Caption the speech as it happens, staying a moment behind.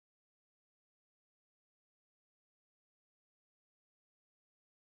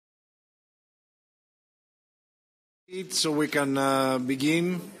So we can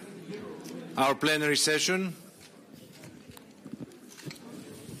begin our plenary session.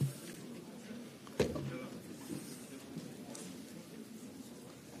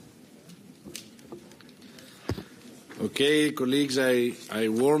 Okay, colleagues, I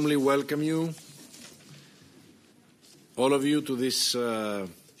warmly welcome you, all of you, to this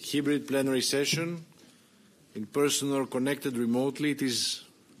hybrid plenary session, in person or connected remotely. It is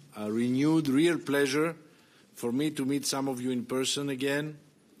a renewed, real pleasure for me to meet some of you in person again.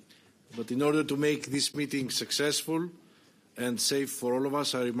 But in order to make this meeting successful and safe for all of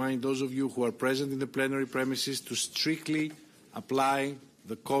us, I remind those of you who are present in the plenary premises to strictly apply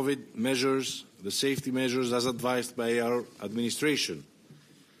the COVID measures, the safety measures as advised by our administration.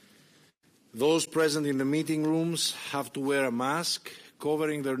 Those present in the meeting rooms have to wear a mask,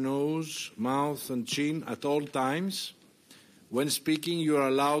 covering their nose, mouth and chin at all times. When speaking, you are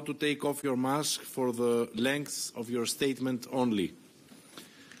allowed to take off your mask for the length of your statement only.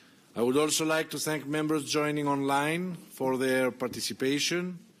 I would also like to thank members joining online for their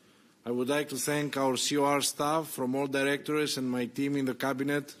participation. I would like to thank our COR staff from all directorates and my team in the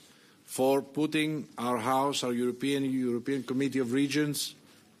Cabinet for putting our House, our European Committee of Regions,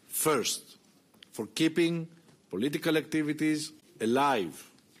 first, for keeping political activities alive,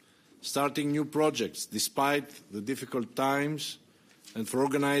 starting new projects despite the difficult times, and for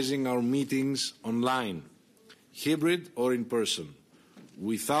organizing our meetings online, hybrid or in person.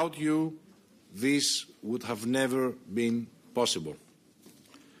 Without you, this would have never been possible.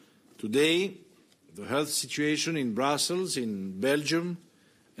 Today, the health situation in Brussels, in Belgium,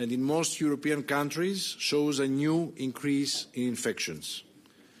 and in most European countries shows a new increase in infections.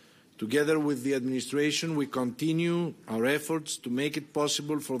 Together with the administration, we continue our efforts to make it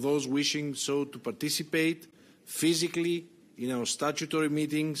possible for those wishing so to participate physically in our statutory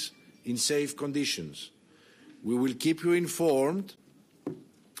meetings in safe conditions. We will keep you informed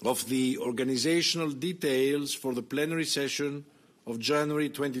of the organizational details for the plenary session of January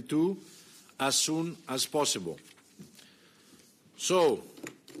 22 as soon as possible. So,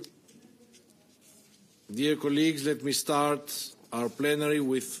 dear colleagues, let me start our plenary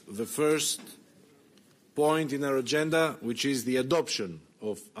with the first point in our agenda, which is the adoption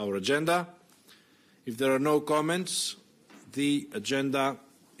of our agenda. If there are no comments, the agenda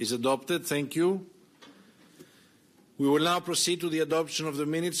is adopted. Thank you. We will now proceed to the adoption of the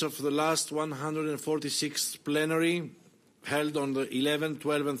minutes of the last 146th plenary held on the 11th,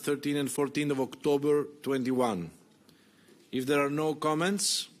 12th, and 13th and 14th of October 21. If there are no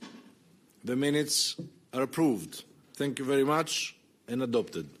comments, the minutes are approved. Thank you very much and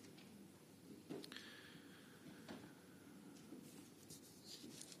adopted.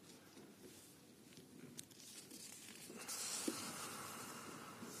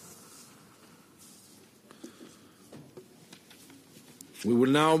 We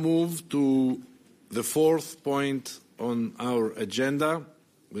will now move to the fourth point on our agenda,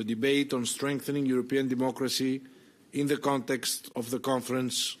 the debate on strengthening European democracy in the context of the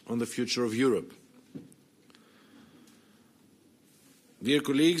Conference on the Future of Europe. Dear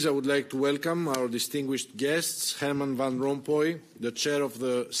colleagues, I would like to welcome our distinguished guests, Herman Van Rompuy, the chair of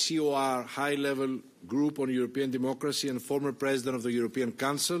the COR High-Level Group on European Democracy and former president of the European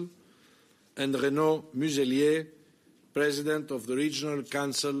Council, and Renaud, MUSELIER, president of the Regional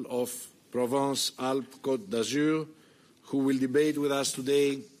Council of Provence-Alpes-Côte d'Azur, who will debate with us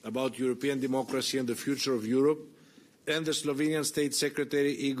today about European democracy and the future of Europe, and the Slovenian State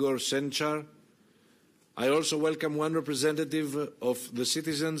Secretary Igor Senčar. I also welcome one representative of the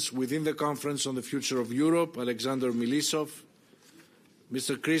citizens within the Conference on the Future of Europe, Alexander Milisov,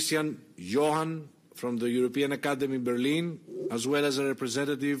 Mr. Christian Johan from the European Academy Berlin, as well as a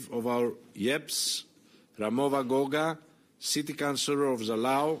representative of our YEPS, Ramova Goga, City Councillor of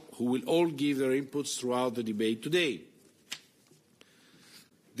Zalău, who will all give their inputs throughout the debate today.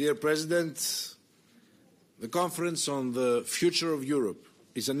 Dear President, the Conference on the Future of Europe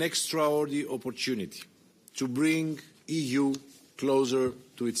is an extraordinary opportunity to bring EU closer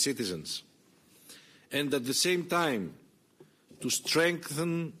to its citizens, and at the same time to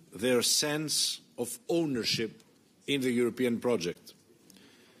strengthen their sense of ownership in the European project.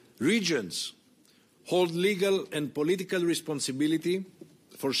 Regions hold legal and political responsibility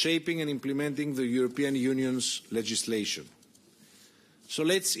for shaping and implementing the European Union's legislation. So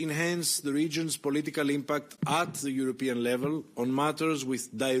let's enhance the region's political impact at the European level on matters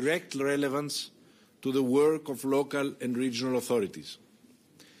with direct relevance to the work of local and regional authorities.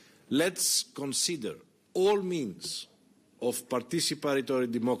 Let's consider all means of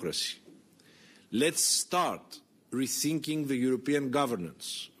participatory democracy. Let's start rethinking the European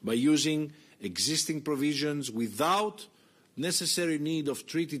governance by using existing provisions without necessary need of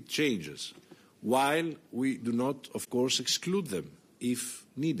treaty changes, while we do not, of course, exclude them if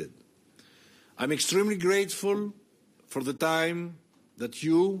needed. I'm extremely grateful for the time that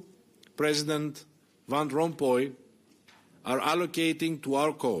you, President Van Rompuy, are allocating to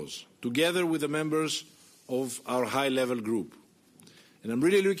our cause, together with the members of our high-level group. And I'm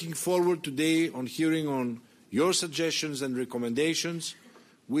really looking forward today on hearing on your suggestions and recommendations,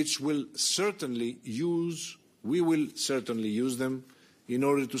 which we will certainly use them in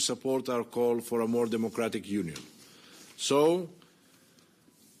order to support our call for a more democratic union. So,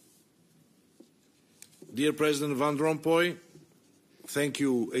 dear President Van Rompuy, thank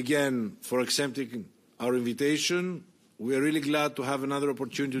you again for accepting our invitation. We are really glad to have another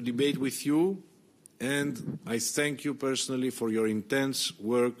opportunity to debate with you, and I thank you personally for your intense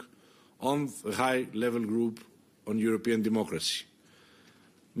work on the high-level group on European democracy.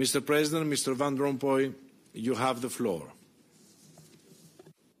 Mr. President, Mr. Van Rompuy, you have the floor.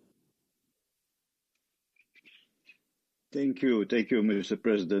 Thank you, Mr.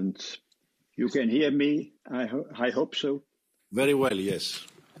 President. You can hear me, I hope so. Very well, yes.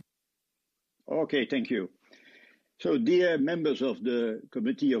 Okay, thank you. So, dear members of the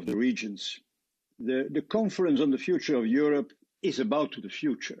Committee of the Regions, the Conference on the Future of Europe is about the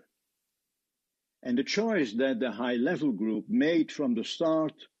future. And the choice that the high-level group made from the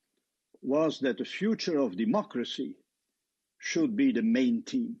start was that the future of democracy should be the main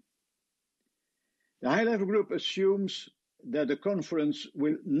theme. The high-level group assumes that the conference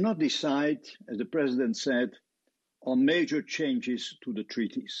will not decide, as the President said, on major changes to the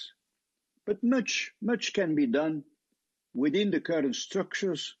treaties. But much can be done within the current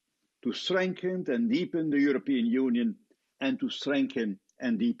structures to strengthen and deepen the European Union and to strengthen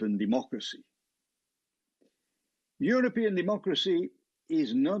and deepen democracy. European democracy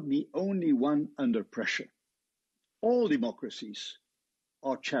is not the only one under pressure. All democracies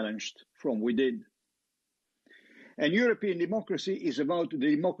are challenged from within. And European democracy is about the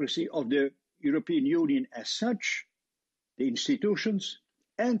democracy of the European Union as such, the institutions,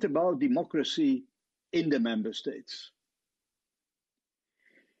 and about democracy in the member states.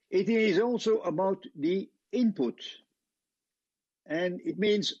 It is also about the input, and it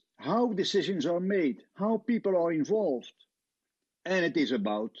means how decisions are made, how people are involved, and it is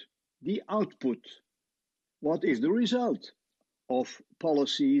about the output. What is the result of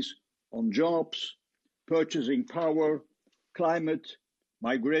policies on jobs, purchasing power, climate,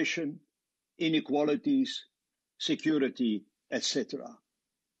 migration, inequalities, security, etc.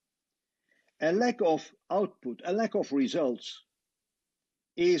 A lack of output, a lack of results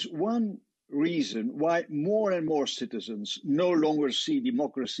is one reason why more and more citizens no longer see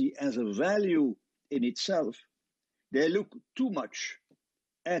democracy as a value in itself. They look too much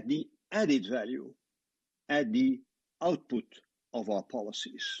at the added value, at the output of our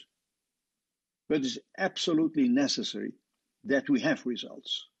policies. But it's absolutely necessary that we have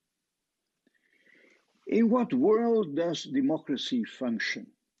results. In what world does democracy function?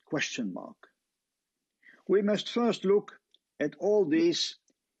 Question mark. We must first look at all this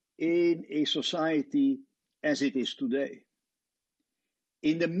in a society as it is today.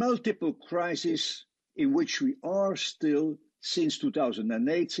 In the multiple crises in which we are still since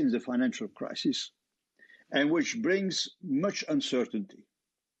 2008, since the financial crisis, and which brings much uncertainty.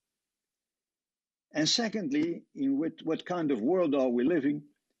 And secondly, in what kind of world are we living,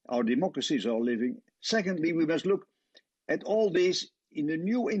 our democracies are living. Secondly, we must look at all this in the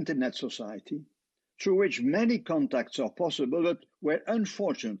new internet society, through which many contacts are possible, but where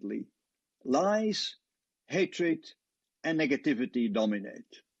unfortunately lies, hatred, and negativity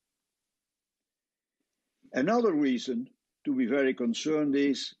dominate. Another reason to be very concerned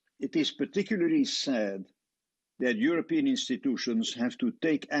is it is particularly sad that European institutions have to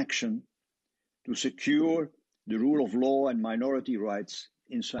take action to secure the rule of law and minority rights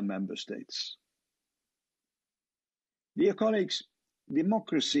in some member states. Dear colleagues,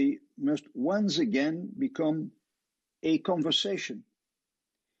 democracy must once again become a conversation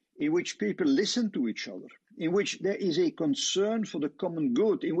in which people listen to each other, in which there is a concern for the common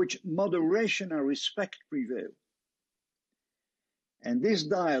good, in which moderation and respect prevail. And this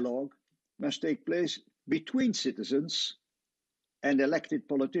dialogue must take place between citizens and elected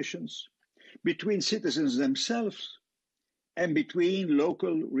politicians, between citizens themselves, and between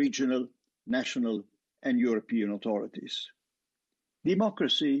local, regional, national, and European authorities.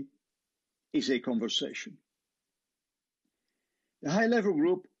 Democracy is a conversation. The high-level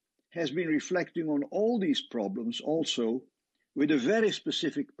group has been reflecting on all these problems also with a very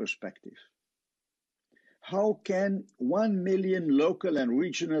specific perspective. how can 1 million local and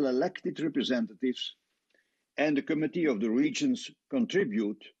regional elected representatives and the Committee of the Regions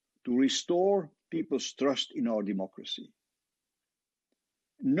contribute to restore people's trust in our democracy?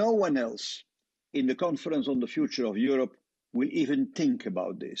 No one else in the Conference on the Future of Europe will even think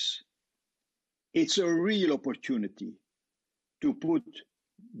about this. It's a real opportunity to put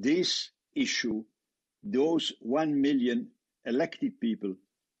this issue, those 1 million elected people,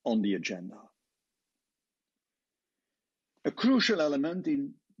 on the agenda. A crucial element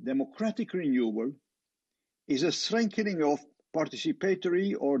in democratic renewal is a strengthening of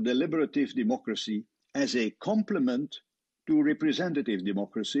participatory or deliberative democracy as a complement to representative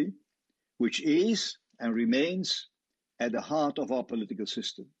democracy, which is and remains at the heart of our political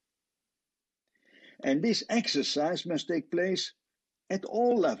system. And this exercise must take place at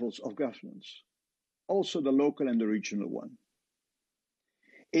all levels of governance, also the local and the regional one.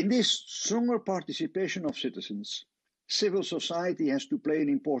 In this stronger participation of citizens, civil society has to play an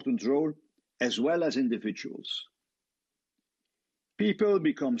important role, as well as individuals. People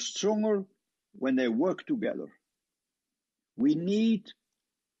become stronger when they work together. We need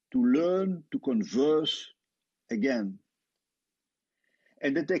to learn to converse again.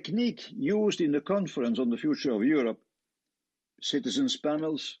 And the technique used in the Conference on the Future of Europe, citizens'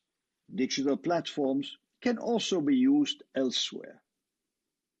 panels, digital platforms, can also be used elsewhere.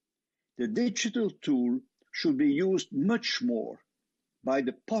 The digital tool should be used much more by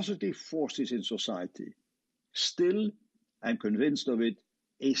the positive forces in society. Still, I'm convinced of it,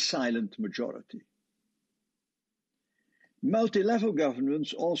 a silent majority. Multi-level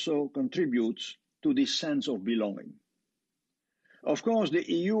governance also contributes to this sense of belonging. Of course, the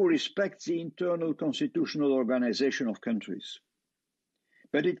EU respects the internal constitutional organization of countries,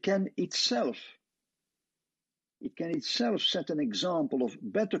 but it can itself set an example of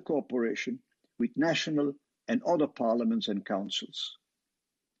better cooperation with national and other parliaments and councils.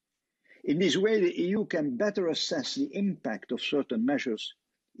 In this way, the EU can better assess the impact of certain measures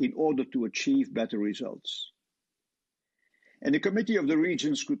in order to achieve better results. And the Committee of the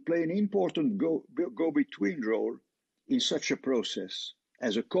Regions could play an important go-between role in such a process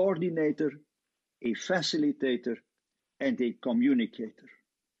as a coordinator, a facilitator, and a communicator.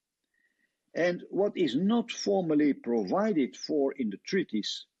 And what is not formally provided for in the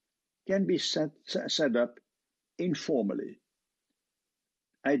treaties can be set up informally.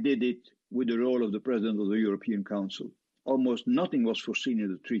 I did it with the role of the President of the European Council. Almost nothing was foreseen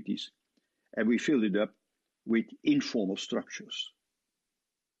in the treaties, and we filled it up with informal structures.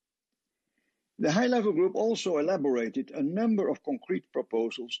 The high-level group also elaborated a number of concrete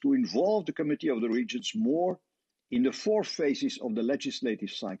proposals to involve the Committee of the Regions more in the 4 phases of the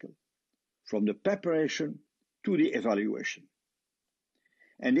legislative cycle, from the preparation to the evaluation.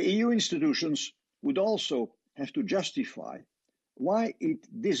 And the EU institutions would also have to justify why it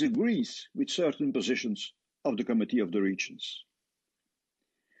disagrees with certain positions of the Committee of the Regions.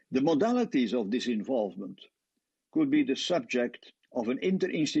 The modalities of this involvement could be the subject of an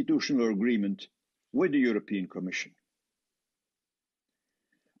interinstitutional agreement with the European Commission.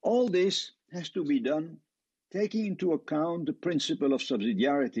 All this has to be done taking into account the principle of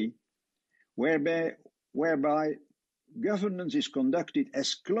subsidiarity, whereby governance is conducted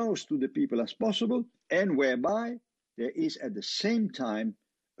as close to the people as possible, and whereby there is at the same time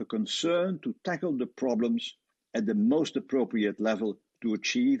a concern to tackle the problems at the most appropriate level to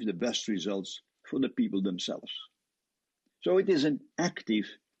achieve the best results for the people themselves. So it is an active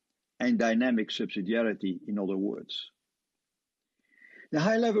and dynamic subsidiarity, in other words. The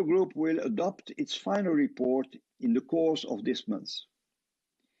high-level group will adopt its final report in the course of this month.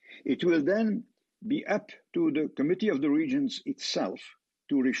 It will then be up to the Committee of the Regions itself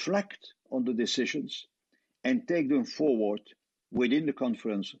to reflect on the decisions and take them forward within the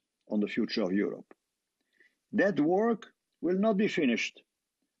Conference on the Future of Europe. That work will not be finished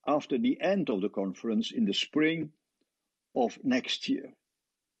after the end of the conference in the spring of next year.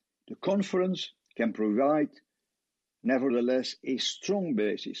 The conference can provide, nevertheless, a strong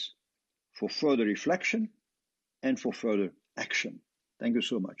basis for further reflection and for further action. Thank you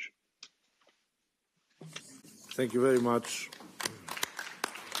so much. Thank you very much.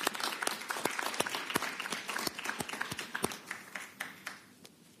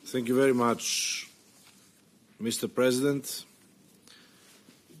 Thank you very much, Mr. President.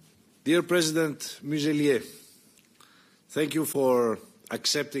 Dear President Muselier, thank you for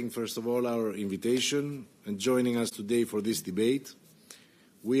accepting, first of all, our invitation and joining us today for this debate.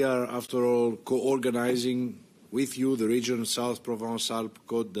 We are, after all, co-organizing with you the region South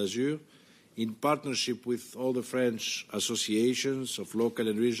Provence-Alpes-Côte d'Azur in partnership with all the French associations of local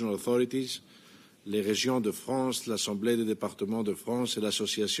and regional authorities les régions de France, l'Assemblée des départements de France et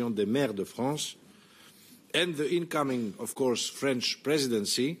l'Association des maires de France, and the incoming, of course, French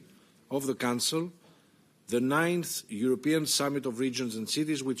presidency of the Council, the 9th European Summit of Regions and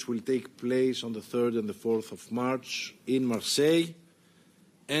Cities, which will take place on the 3rd and the 4th of March in Marseille,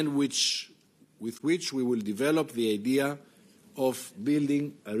 and with which we will develop the idea of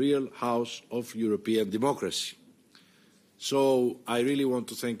building a real house of European democracy. So I really want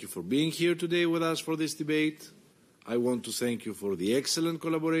to thank you for being here today with us for this debate. I want to thank you for the excellent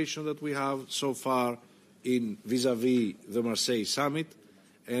collaboration that we have so far in vis-à-vis the Marseille Summit,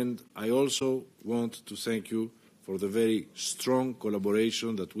 and I also want to thank you for the very strong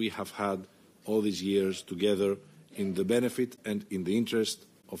collaboration that we have had all these years together in the benefit and in the interest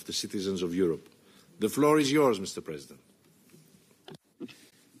of the citizens of Europe. The floor is yours, Mr. President.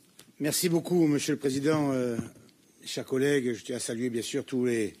 Merci beaucoup, Monsieur le Président. Chers collègues, je tiens à saluer bien sûr tous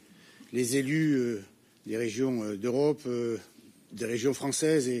les élus des régions d'Europe, des régions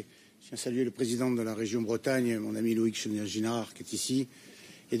françaises, et je tiens à saluer le président de la région Bretagne, mon ami Loïc Chenel-Ginard, qui est ici.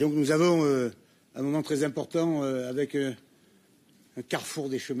 Et donc nous avons un moment très important avec un carrefour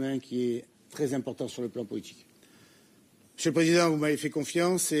des chemins qui est très important sur le plan politique. Monsieur le Président, vous m'avez fait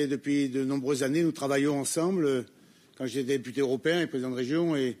confiance et depuis de nombreuses années, nous travaillons ensemble. Quand j'étais député européen et président de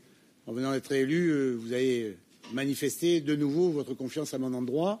région, et en venant d'être élu, vous avez manifesté de nouveau votre confiance à mon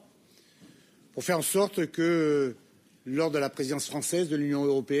endroit pour faire en sorte que, lors de la présidence française de l'Union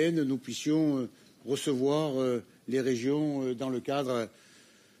européenne, nous puissions recevoir les régions dans le cadre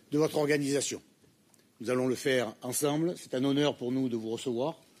de votre organisation. Nous allons le faire ensemble. C'est un honneur pour nous de vous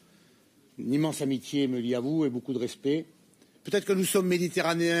recevoir. Une immense amitié me lie à vous et beaucoup de respect. Peut-être que nous sommes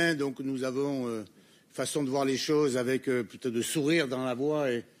méditerranéens, donc nous avons une façon de voir les choses avec plutôt de sourire dans la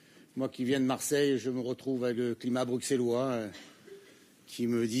voix. Et moi qui viens de Marseille, je me retrouve avec le climat bruxellois qui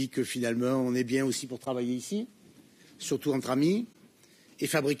me dit que finalement on est bien aussi pour travailler ici, surtout entre amis, et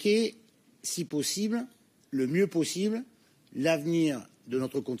fabriquer, si possible, le mieux possible, l'avenir de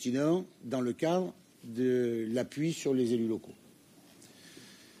notre continent dans le cadre de l'appui sur les élus locaux.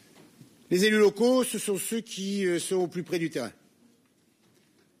 Les élus locaux, ce sont ceux qui sont au plus près du terrain.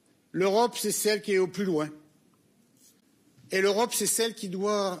 L'Europe, c'est celle qui est au plus loin. Et l'Europe, c'est celle qui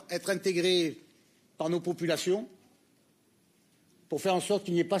doit être intégrée par nos populations pour faire en sorte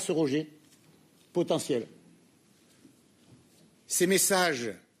qu'il n'y ait pas ce rejet potentiel. Ces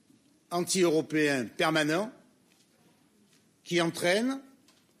messages anti-européens permanents qui entraînent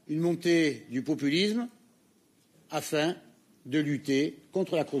une montée du populisme afin de lutter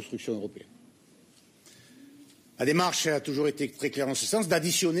contre la construction européenne. La démarche a toujours été très claire en ce sens,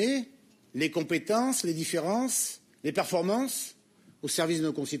 d'additionner les compétences, les différences, les performances au service de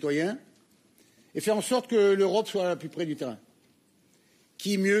nos concitoyens et faire en sorte que l'Europe soit la plus près du terrain.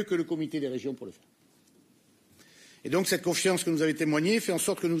 Qui mieux que le comité des régions pour le faire? Et donc cette confiance que nous avez témoignée fait en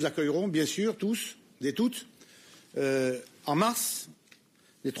sorte que nous accueillerons, bien sûr, tous et toutes, en mars,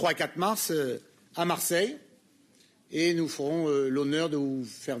 les 3 et 4 mars, à Marseille, et nous ferons l'honneur de vous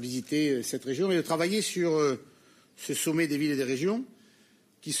faire visiter cette région et de travailler sur ce sommet des villes et des régions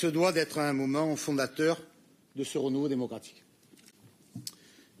qui se doit d'être un moment fondateur de ce renouveau démocratique.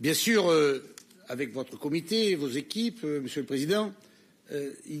 Bien sûr, avec votre comité, vos équipes, Monsieur le Président,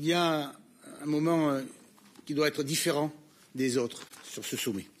 il y a un moment qui doit être différent des autres sur ce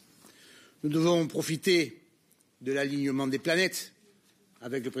sommet. Nous devons profiter de l'alignement des planètes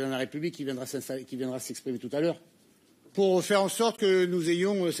avec le Président de la République qui viendra s'exprimer tout à l'heure, pour faire en sorte que nous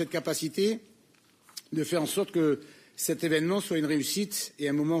ayons cette capacité de faire en sorte que cet événement soit une réussite et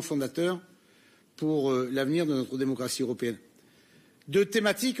un moment fondateur pour l'avenir de notre démocratie européenne. 2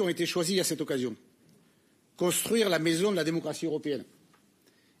 thématiques ont été choisies à cette occasion. Construire la maison de la démocratie européenne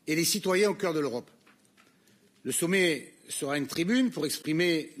et les citoyens au cœur de l'Europe. Le sommet sera une tribune pour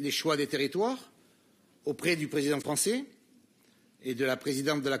exprimer les choix des territoires auprès du président français et de la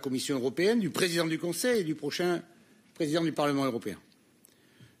présidente de la Commission européenne, du président du Conseil et du prochain président du Parlement européen.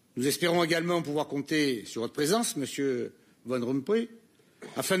 Nous espérons également pouvoir compter sur votre présence, Monsieur Van Rompuy,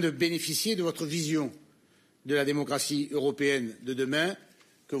 afin de bénéficier de votre vision de la démocratie européenne de demain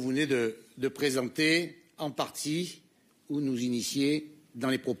que vous venez de présenter en partie ou nous initier dans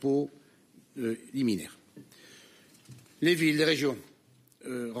les propos liminaires. Les villes, les régions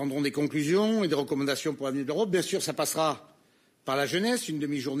rendront des conclusions et des recommandations pour l'avenir de l'Europe. Bien sûr, ça passera par la jeunesse, une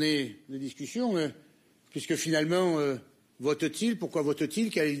demi-journée de discussion, puisque finalement, vote-t-il? Pourquoi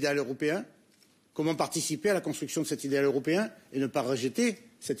vote-t-il? Quel est l'idéal européen? Comment participer à la construction de cet idéal européen et ne pas rejeter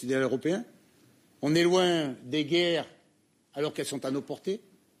cet idéal européen? On est loin des guerres alors qu'elles sont à nos portées.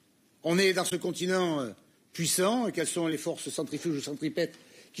 On est dans ce continent puissant et quelles sont les forces centrifuges ou centripètes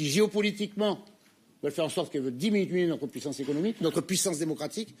qui géopolitiquement veulent faire en sorte qu'elles veulent diminuer notre puissance économique, notre puissance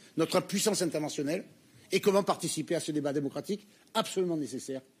démocratique, notre puissance internationale, et comment participer à ce débat démocratique absolument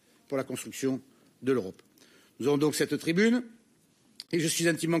nécessaire pour la construction de l'Europe. Nous avons donc cette tribune, et je suis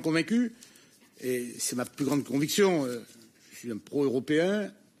intimement convaincu, et c'est ma plus grande conviction, je suis un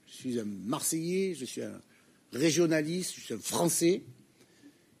pro-européen, je suis un Marseillais, je suis un régionaliste, je suis un Français,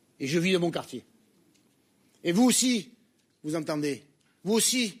 et je vis dans mon quartier. Et vous aussi, vous entendez, vous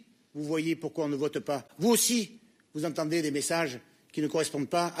aussi, vous voyez pourquoi on ne vote pas, vous aussi, vous entendez des messages qui ne correspondent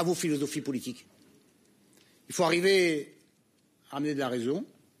pas à vos philosophies politiques. Il faut arriver à amener de la raison,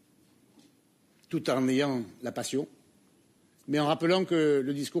 tout en ayant la passion, mais en rappelant que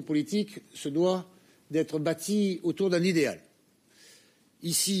le discours politique se doit d'être bâti autour d'un idéal.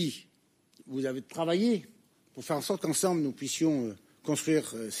 Ici, vous avez travaillé pour faire en sorte qu'ensemble nous puissions construire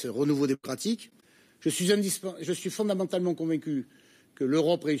ce renouveau démocratique. Je suis fondamentalement convaincu que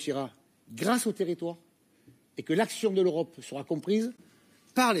l'Europe réussira grâce aux territoires et que l'action de l'Europe sera comprise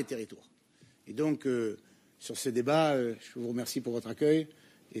par les territoires. Et donc, sur ce débat, je vous remercie pour votre accueil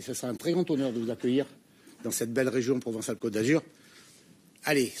et ce sera un très grand honneur de vous accueillir dans cette belle région Provence-Alpes-Côte d'Azur.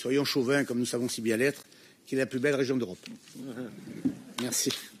 Allez, soyons chauvins comme nous savons si bien l'être, qui est la plus belle région d'Europe.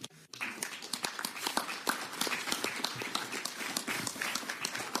 Merci.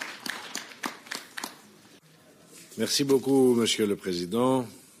 Merci beaucoup, Monsieur le Président,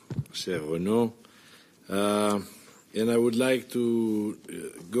 cher Renaud. And I would like to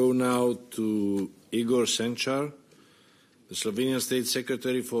go now to Igor Senchar, the Slovenian State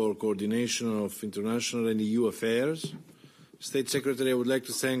Secretary for Coordination of International and EU Affairs. State Secretary, I would like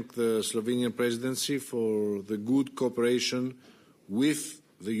to thank the Slovenian Presidency for the good cooperation with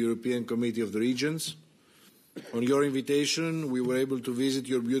the European Committee of the Regions. On your invitation, we were able to visit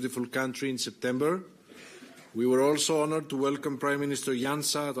your beautiful country in September. We were also honoured to welcome Prime Minister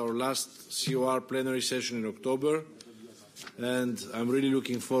Janša at our last COR plenary session in October, and I'm really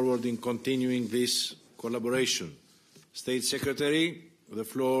looking forward in continuing this collaboration. State Secretary, the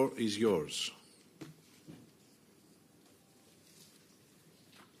floor is yours.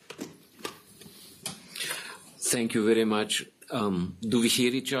 Thank you very much. Do we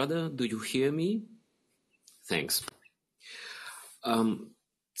hear each other? Do you hear me? Thanks.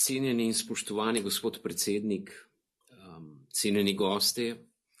 Cenjeni in spoštovani gospod predsednik, cenjeni gostje,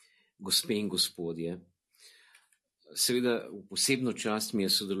 gospe in gospodje. Seveda, posebno čast mi je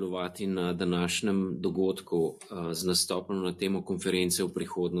sodelovati na današnjem dogodku z nastopom na temo konference o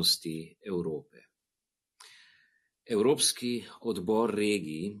prihodnosti Evrope. Evropski odbor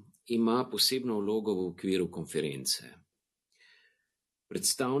regij ima posebno vlogo v okviru konference.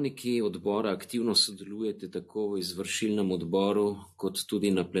 Predstavniki odbora aktivno sodelujete tako v izvršilnem odboru, kot tudi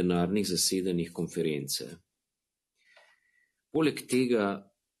na plenarnih zasedanjih konference. Poleg tega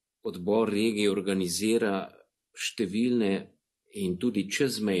odbor regij organizira številne in tudi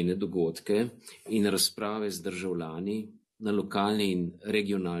čezmejne dogodke in razprave z državljani na lokalni in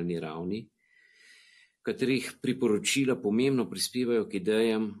regionalni ravni, katerih priporočila pomembno prispevajo k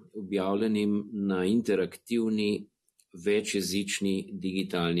idejam objavljenim na interaktivni večjezični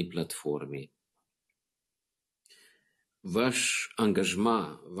digitalni platformi. Vaš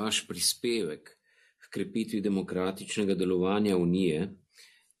angažma, vaš prispevek k krepitvi demokratičnega delovanja Unije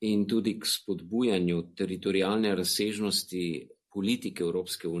in tudi k spodbujanju teritorialne razsežnosti politike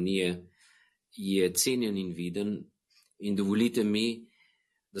Evropske unije je cenjen in viden in dovolite mi,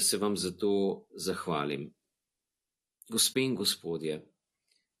 da se vam za to zahvalim. Gospe in gospodje,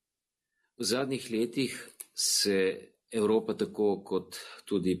 v zadnjih letih se Evropa tako kot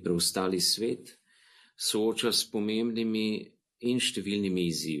tudi preostali svet sooča s pomembnimi in številnimi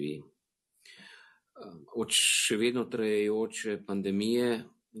izzivi. Od še vedno trajajoče pandemije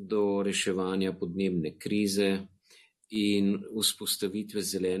do reševanja podnebne krize in vzpostavitve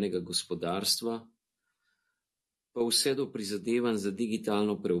zelenega gospodarstva, pa vse do prizadevanj za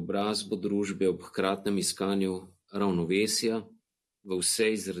digitalno preobrazbo družbe ob hkratnem iskanju ravnovesja v vse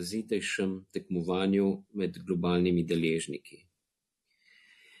izrazitejšem tekmovanju med globalnimi deležniki.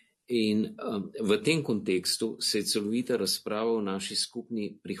 In v tem kontekstu se je celovita razprava o naši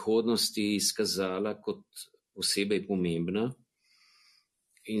skupni prihodnosti izkazala kot posebej pomembna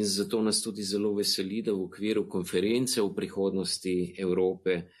in zato nas tudi zelo veseli, da v okviru konference o prihodnosti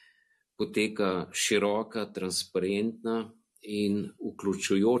Evrope poteka široka, transparentna in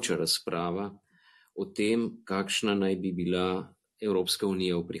vključujoča razprava o tem, kakšna naj bi bila Evropska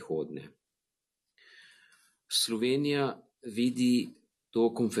unija v prihodnje. Slovenija vidi to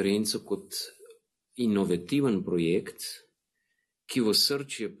konferenco kot inovativen projekt, ki v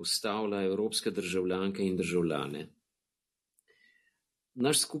osrčje postavlja evropske državljanke in državljane.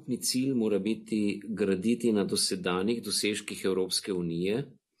 Naš skupni cilj mora biti graditi na dosedanjih dosežkih Evropske unije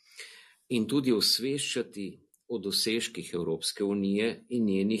in tudi osveščati o dosežkih Evropske unije in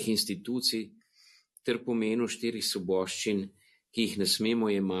njenih institucij ter pomenu 4 svoboščin, ki jih ne smemo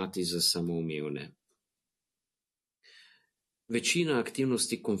jemati za samoumevne. Večina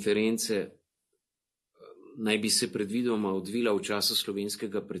aktivnosti konference naj bi se predvidoma odvila v času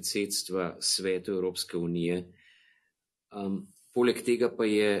slovenskega predsedstva Svetu Evropske unije. Poleg tega pa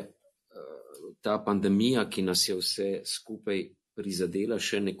je ta pandemija, ki nas je vse skupaj prizadela,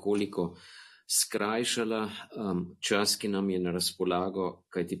 še nekoliko skrajšala čas, ki nam je na razpolago,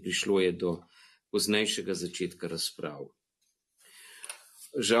 kajti prišlo je do poznejšega začetka razprav.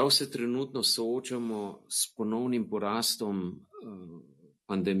 Žal se trenutno soočamo s ponovnim porastom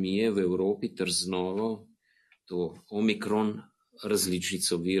pandemije v Evropi ter z novo, to omikron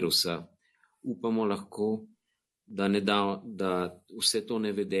različico virusa. Upamo lahko, da vse to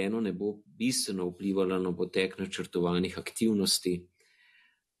navedeno ne bo bistveno vplivalo na potek načrtovanih aktivnosti,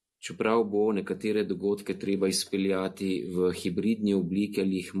 čeprav bo nekatere dogodke treba izpeljati v hibridni obliki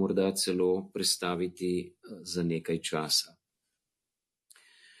ali jih morda celo prestaviti za nekaj časa.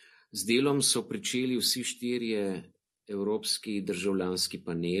 Z delom so pričeli vsi 4 evropski državljanski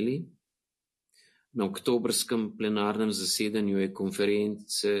paneli. Na oktobrskem plenarnem zasedanju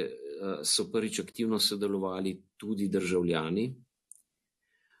konference so prvič aktivno sodelovali tudi državljani.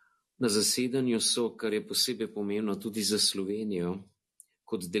 Na zasedanju so, kar je posebej pomembno tudi za Slovenijo,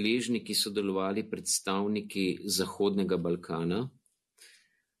 kot deležniki sodelovali predstavniki Zahodnega Balkana,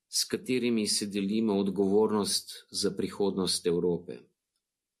 s katerimi se delimo odgovornost za prihodnost Evrope.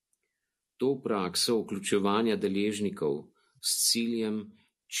 To prakso vključevanja deležnikov s ciljem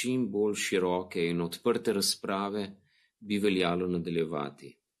čim bolj široke in odprte razprave bi veljalo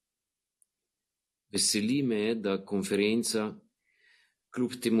nadaljevati. Veseli me, da konferenca,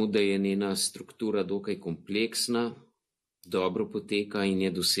 kljub temu, da je njena struktura dokaj kompleksna, dobro poteka in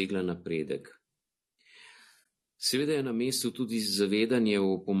je dosegla napredek. Seveda je na mestu tudi zavedanje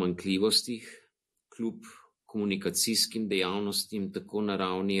o pomanjkljivostih, kljub komunikacijskim dejavnostim tako na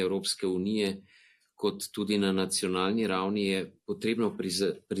ravni Evropske unije kot tudi na nacionalni ravni je potrebno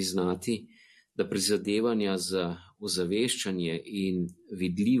priznati, da prizadevanja za ozaveščanje in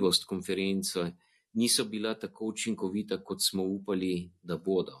vidljivost konference niso bila tako učinkovita, kot smo upali, da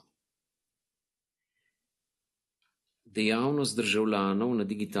bodo. Dejavnost državljanov na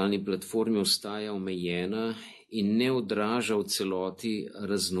digitalni platformi ostaja omejena in ne odraža v celoti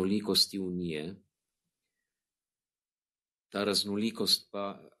raznolikosti Unije. Ta raznolikost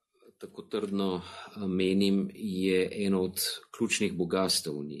pa, tako trdno menim, je eno od ključnih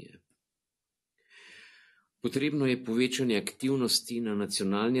bogastev Unije. Potrebno je povečanje aktivnosti na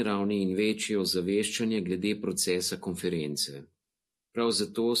nacionalni ravni in večje ozaveščanje glede procesa konference. Prav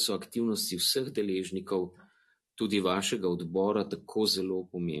zato so aktivnosti vseh deležnikov, tudi vašega odbora, tako zelo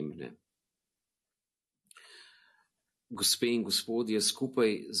pomembne. Gospe in gospodje,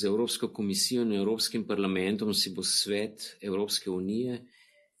 skupaj z Evropsko komisijo in Evropskim parlamentom si bo Svet Evropske unije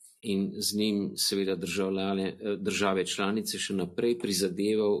in z njim seveda države članice še naprej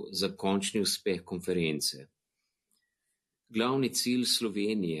prizadeval za končni uspeh konference. Glavni cilj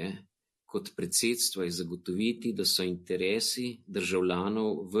Slovenije kot predsedstva je zagotoviti, da so interesi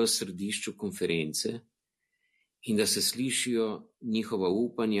državljanov v središču konference in da se slišijo njihova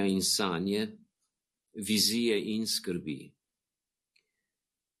upanja in sanje, vizije in skrbi.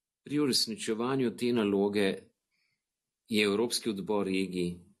 Pri uresničevanju te naloge je Evropski odbor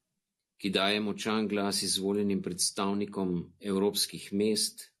regij, ki daje močan glas izvoljenim predstavnikom evropskih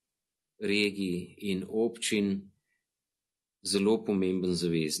mest, regij in občin, zelo pomemben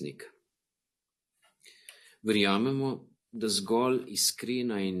zaveznik. Verjamemo, da zgolj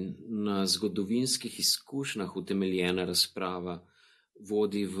iskrena in na zgodovinskih izkušnjah utemeljena razprava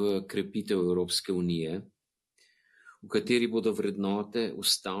vodi v krepitev Evropske unije, v kateri bodo vrednote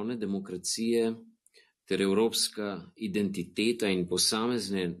ustavne demokracije ter evropska identiteta in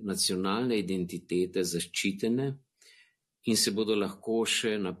posamezne nacionalne identitete zaščitene in se bodo lahko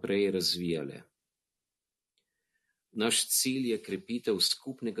še naprej razvijale. Naš cilj je krepitev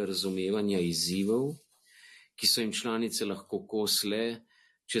skupnega razumevanja izzivov, ki so jim članice lahko kos le,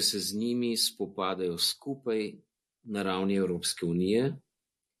 če se z njimi spopadajo skupaj na ravni Evropske unije,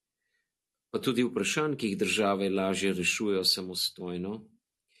 pa tudi vprašanj, ki jih države lažje rešujejo samostojno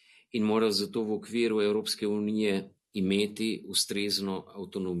in morajo zato v okviru Evropske unije imeti ustrezno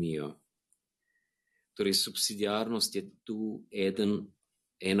avtonomijo. Torej, subsidiarnost je tu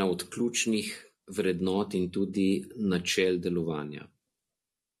ena od ključnih vrednot in tudi načel delovanja.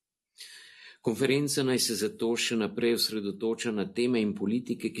 Konferenca naj se zato še naprej osredotoča na teme in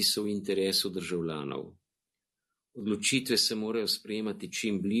politike, ki so v interesu državljanov. Odločitve se morajo sprejemati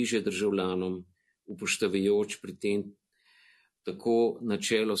čim bliže državljanom, upoštevajoč pri tem tako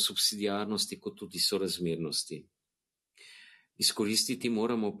načelo subsidiarnosti kot tudi sorazmernosti. Izkoristiti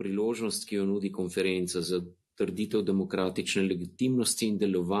moramo priložnost, ki jo nudi konferenca za trditev demokratične legitimnosti in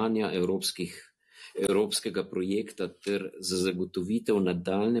delovanja evropskega projekta ter za zagotovitev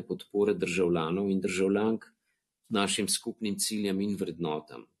nadaljne podpore državljanov in državljank našim skupnim ciljem in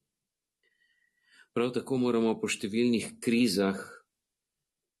vrednotam. Prav tako moramo po številnih krizah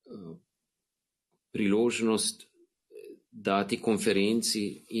priložnost dati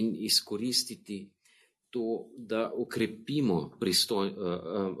konferenci in izkoristiti to, da okrepimo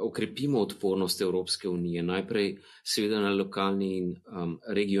odpornost Evropske unije, najprej seveda na lokalni in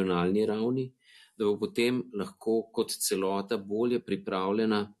regionalni ravni, da bo potem lahko kot celota bolje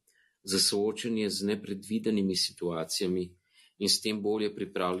pripravljena za soočenje z nepredvidenimi situacijami in s tem bolje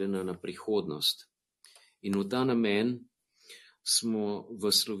pripravljena na prihodnost. In v ta namen smo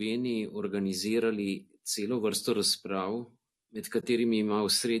v Sloveniji organizirali celo vrsto razprav, med katerimi ima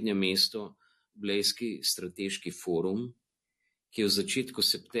osrednje mesto Blejski strateški forum, ki je v začetku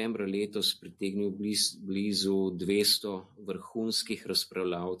septembra letos pritegnil blizu 200 vrhunskih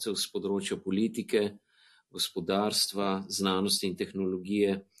razpravljavcev z področja politike, gospodarstva, znanosti in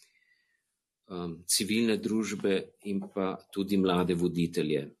tehnologije, civilne družbe in pa tudi mlade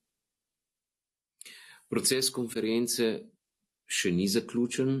voditelje. Proces konference še ni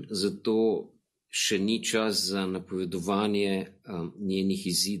zaključen, zato še ni čas za napovedovanje njenih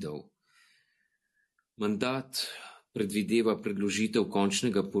izidov. Mandat predvideva predložitev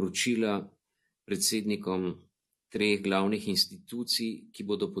končnega poročila predsednikom 3 glavnih institucij, ki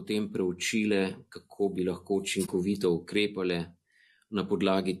bodo potem preučile, kako bi lahko učinkovito ukrepale na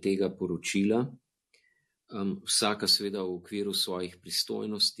podlagi tega poročila, vsaka seveda v okviru svojih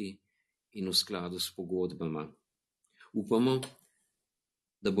pristojnosti in v skladu s pogodbama. Upamo,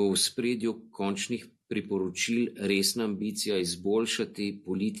 da bo v ospredju končnih priporočil resna ambicija izboljšati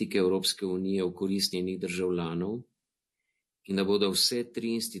politike Evropske unije v korist njenih državljanov in da bodo vse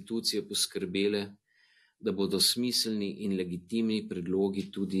 3 institucije poskrbele, da bodo smiselni in legitimni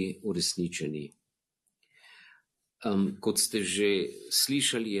predlogi tudi uresničeni. Kot ste že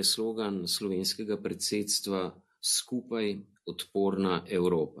slišali, je slogan slovenskega predsedstva Skupaj odporna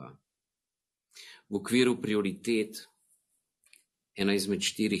Evropa. V okviru prioritet, ena izmed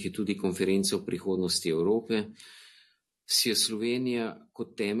 4 je tudi konferenca o prihodnosti Evrope, si je Slovenija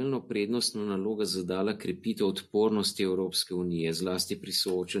kot temeljno prednostno nalogo zadala krepitev odpornosti Evropske unije, zlasti pri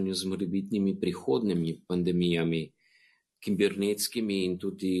soočanju z morebitnimi prihodnjimi pandemijami, kibernetskimi in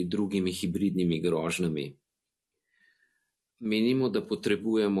tudi drugimi hibridnimi grožnjami. Menimo, da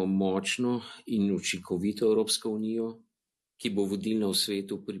potrebujemo močno in učinkovito Evropsko unijo, ki bo vodilna v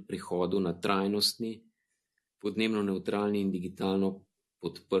svetu pri prehodu na trajnostni, podnebno nevtralni in digitalno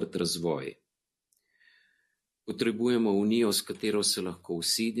podprt razvoj. Potrebujemo unijo, s katero se lahko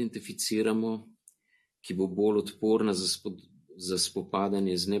vsi identificiramo, ki bo bolj odporna za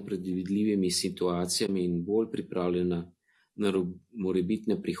spopadanje z nepredvidljivimi situacijami in bolj pripravljena na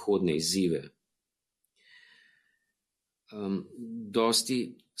morebitne prihodne izzive.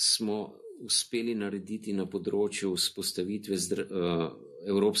 Dosti smo uspeli narediti na področju vzpostavitve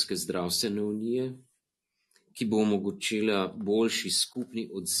Evropske zdravstvene unije, ki bo omogočila boljši skupni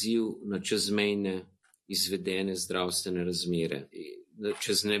odziv na čezmejne izredne zdravstvene razmere.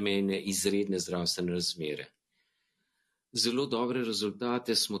 Zelo dobre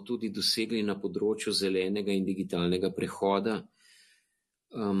rezultate smo tudi dosegli na področju zelenega in digitalnega prehoda.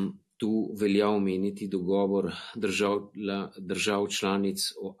 Tu velja omeniti dogovor držav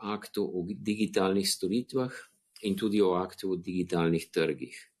članic o aktu o digitalnih storitvah in tudi o aktu o digitalnih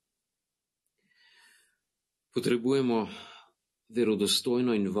trgih. Potrebujemo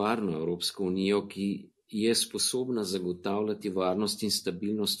verodostojno in varno Evropsko unijo, ki je sposobna zagotavljati varnost in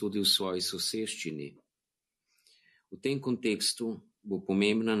stabilnost tudi v svoji soseščini. V tem kontekstu bo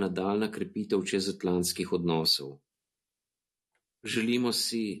pomembna nadaljnja krepitev čezatlantskih odnosov. Želimo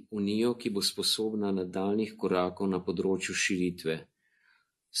si unijo, ki bo sposobna nadaljnjih korakov na področju širitve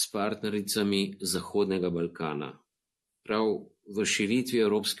s partnericami Zahodnega Balkana. Prav v širitvi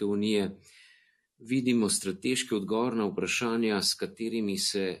Evropske unije vidimo strateški odgovor na vprašanja, s katerimi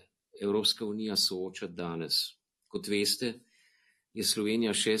se Evropska unija sooča danes. Kot veste, je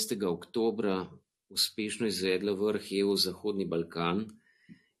Slovenija 6. oktobra uspešno izvedla vrh EU Zahodni Balkan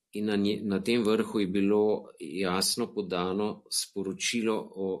in na tem vrhu je bilo jasno podano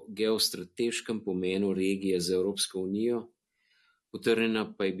sporočilo o geostrateškem pomenu regije za Evropsko unijo,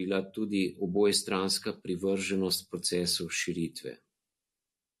 Potrjena pa je bila tudi obojestranska privrženost procesu širitve.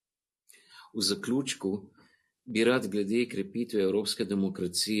 V zaključku bi rad glede krepitve evropske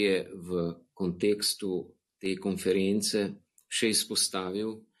demokracije v kontekstu te konference še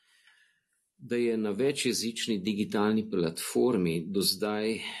izpostavil, da je na večjezični digitalni platformi do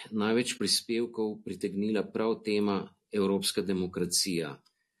zdaj največ prispevkov pritegnila prav tema evropska demokracija,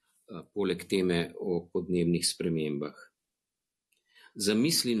 poleg teme o podnebnih spremembah.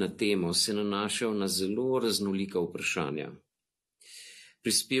 Zamisli na temo se nanašajo na zelo raznolika vprašanja.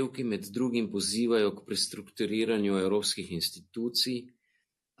 Prispevki med drugim pozivajo k prestrukturiranju evropskih institucij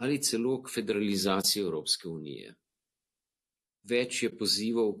ali celo k federalizaciji Evropske unije. Več je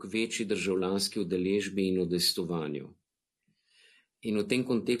pozivov k večji državljanski udeležbi in udejstvovanju. In v tem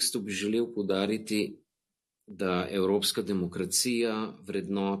kontekstu bi želel poudariti, da evropska demokracija,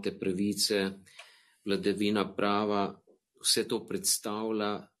 vrednote, pravice, vladavina prava, vse to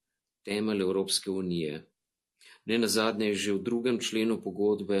predstavlja temelj Evropske unije. Nenazadnje je že v 2. členu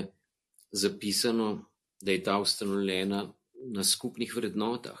pogodbe zapisano, da je ta ustanovljena na skupnih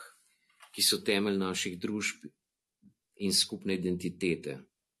vrednotah, ki so temelj naših družb in skupne identitete.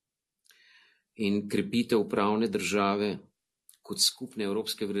 In krepitev pravne države kot skupne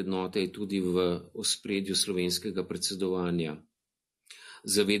evropske vrednote je tudi v ospredju slovenskega predsedovanja.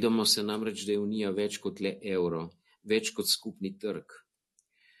 Zavedamo se namreč, da je Unija več kot le evro, več kot skupni trg.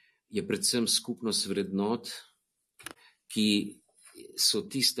 Je predvsem skupnost vrednot, ki so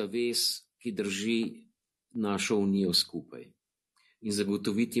tista vez, ki drži našo Unijo skupaj. In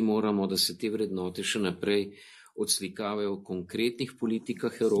zagotoviti moramo, da se te vrednote še naprej odslikavajo v konkretnih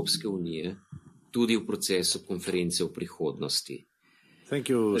politikah Evropske unije, tudi v procesu konference v prihodnosti. Thank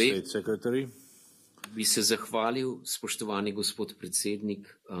you, State Secretary. Bi se zahvalil, spoštovani gospod predsednik,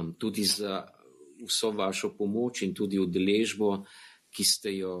 tudi za vso vašo pomoč in tudi udeležbo, ki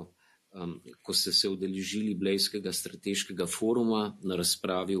ste jo, ko ste se udeležili Blejskega strateškega foruma na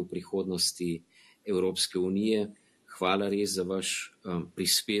razpravi o prihodnosti Evropske unije. Hvala res za vaš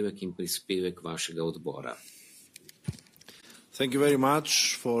prispevek in prispevek vašega odbora. Thank you very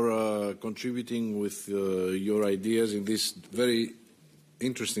much for contributing with your ideas in this very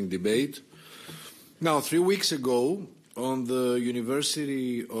interesting debate. Now, 3 weeks ago, on the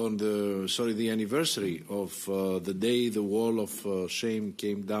anniversary of the day the Wall of Shame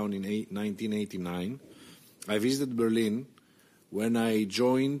came down in 1989, I visited Berlin when I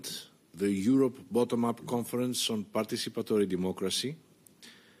joined the Europe Bottom-Up Conference on Participatory Democracy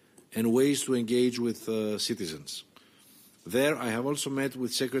and Ways to Engage with Citizens. There I have also met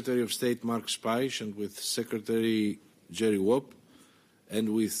with Secretary of State Mark Speisch and with Secretary Jerry Wopp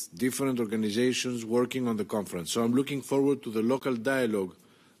and with different organizations working on the conference. So I'm looking forward to the local dialogue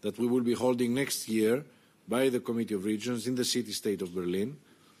that we will be holding next year by the Committee of Regions in the city-state of Berlin.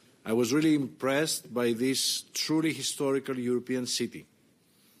 I was really impressed by this truly historical European city.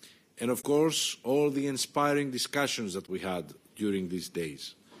 And of course, all the inspiring discussions that we had during these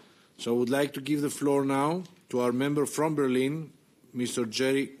days. So I would like to give the floor now to our member from Berlin, Mr.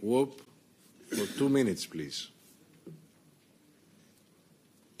 Jerry Wopp, for 2 minutes, please.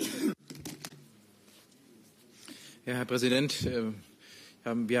 Ja, Herr Präsident,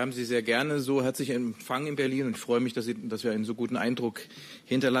 wir haben Sie sehr gerne so herzlich empfangen in Berlin und ich freue mich, dass wir einen so guten Eindruck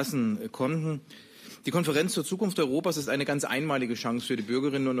hinterlassen konnten. Die Konferenz zur Zukunft Europas ist eine ganz einmalige Chance für die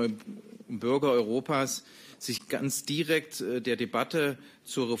Bürgerinnen und Bürger Europas, sich ganz direkt der Debatte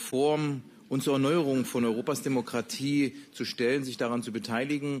zur Reform und zur Erneuerung von Europas Demokratie zu stellen, sich daran zu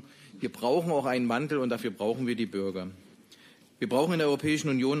beteiligen. Wir brauchen auch einen Wandel und dafür brauchen wir die Bürger. Wir brauchen in der Europäischen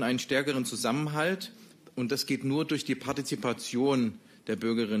Union einen stärkeren Zusammenhalt und das geht nur durch die Partizipation der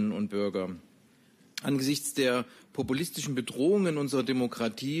Bürgerinnen und Bürger. Angesichts der populistischen Bedrohungen unserer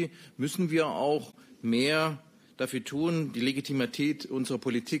Demokratie müssen wir auch mehr dafür tun, die Legitimität unserer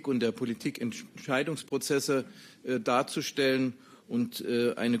Politik und der Politikentscheidungsprozesse darzustellen und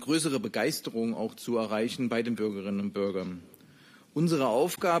eine größere Begeisterung auch zu erreichen bei den Bürgerinnen und Bürgern. Unsere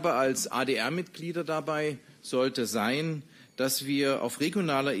Aufgabe als ADR-Mitglieder dabei sollte sein, dass wir auf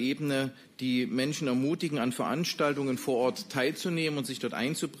regionaler Ebene die Menschen ermutigen, an Veranstaltungen vor Ort teilzunehmen und sich dort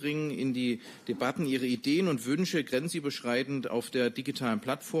einzubringen, in die Debatten ihre Ideen und Wünsche grenzüberschreitend auf der digitalen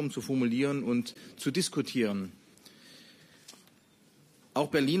Plattform zu formulieren und zu diskutieren. Auch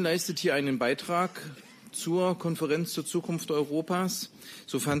Berlin leistet hier einen Beitrag zur Konferenz zur Zukunft Europas.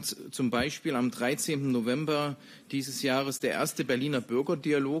 So fand zum Beispiel am 13. November dieses Jahres der erste Berliner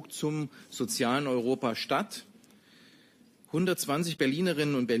Bürgerdialog zum sozialen Europa statt. 120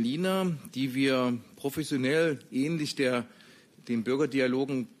 Berlinerinnen und Berliner, die wir professionell ähnlich der den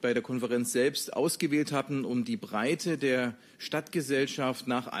Bürgerdialogen bei der Konferenz selbst ausgewählt hatten, um die Breite der Stadtgesellschaft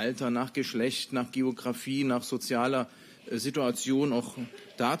nach Alter, nach Geschlecht, nach Geografie, nach sozialer Situation auch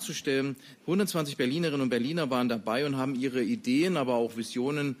darzustellen. 120 Berlinerinnen und Berliner waren dabei und haben ihre Ideen, aber auch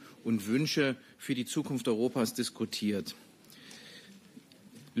Visionen und Wünsche für die Zukunft Europas diskutiert.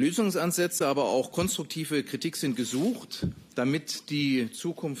 Lösungsansätze, aber auch konstruktive Kritik sind gesucht, damit die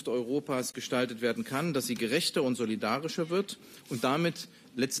Zukunft Europas gestaltet werden kann, dass sie gerechter und solidarischer wird und damit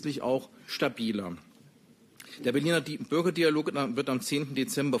letztlich auch stabiler. Der Berliner Bürgerdialog wird am 10.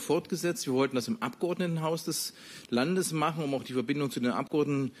 Dezember fortgesetzt. Wir wollten das im Abgeordnetenhaus des Landes machen, um auch die Verbindung zu den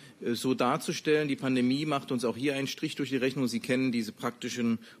Abgeordneten so darzustellen. Die Pandemie macht uns auch hier einen Strich durch die Rechnung. Sie kennen diese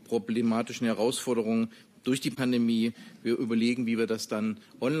praktischen, problematischen Herausforderungen durch die Pandemie. Wir überlegen, wie wir das dann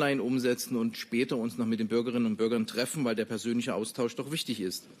online umsetzen und später uns noch mit den Bürgerinnen und Bürgern treffen, weil der persönliche Austausch doch wichtig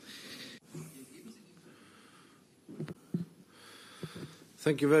ist.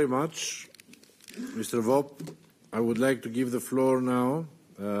 Thank you very much, Mr. Vopp. I would like to give the floor now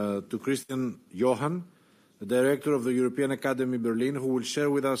to Christian Johann, the director of the European Academy Berlin, who will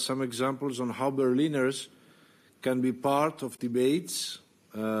share with us some examples on how Berliners can be part of debates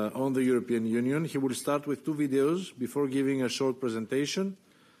on the European Union. He will start with 2 videos before giving a short presentation.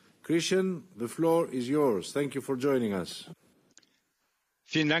 Christian, the floor is yours. Thank you for joining us.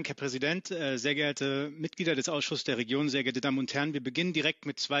 Vielen Dank, Herr Präsident, sehr geehrte Mitglieder des Ausschusses der Region, sehr geehrte Damen und Herren. Wir beginnen direkt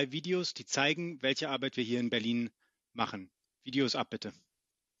mit 2 Videos, die zeigen, welche Arbeit wir hier in Berlin machen. Videos ab, bitte.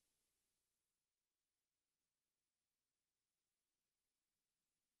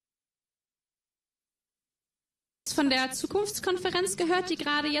 Von der Zukunftskonferenz gehört, die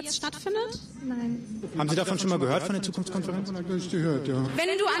gerade jetzt stattfindet? Nein. Haben Sie davon schon mal gehört, von der Zukunftskonferenz? Gehört, ja.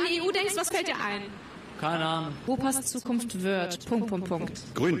 Wenn du an die EU denkst, was fällt dir ein? Keine Ahnung. Europas Zukunft wird... ...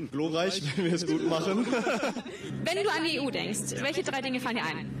 Grün. Glorreich, wenn wir es gut machen. Wenn du an die EU denkst, welche 3 Dinge fallen dir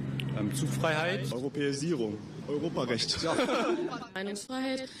ein? Zugfreiheit, Europäisierung, Europarecht.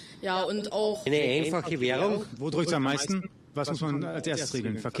 Meinungsfreiheit, ja, und auch... Eine einfache Währung. Wo drückt es am meisten? Was muss man als erstes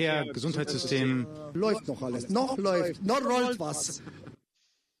regeln? Verkehr, Gesundheitssystem? Läuft noch alles. Noch läuft. Noch rollt was.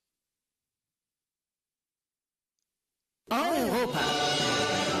 Europa.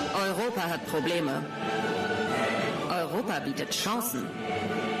 Europa hat Probleme. Europa bietet Chancen.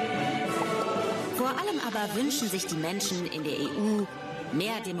 Vor allem aber wünschen sich die Menschen in der EU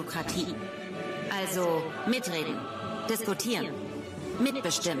mehr Demokratie. Also mitreden, diskutieren,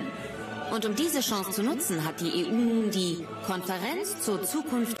 mitbestimmen. Und um diese Chance zu nutzen, hat die EU nun die Konferenz zur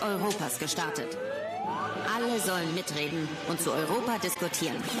Zukunft Europas gestartet. Alle sollen mitreden und zu Europa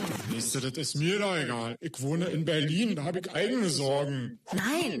diskutieren. Weißt du, das ist mir doch egal. Ich wohne in Berlin, da habe ich eigene Sorgen.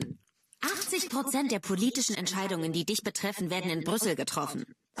 Nein! 80% der politischen Entscheidungen, die dich betreffen, werden in Brüssel getroffen.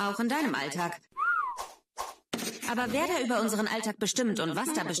 Auch in deinem Alltag. Aber wer da über unseren Alltag bestimmt und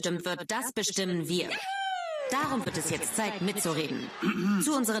was da bestimmt wird, das bestimmen wir. Darum wird es jetzt Zeit, mitzureden.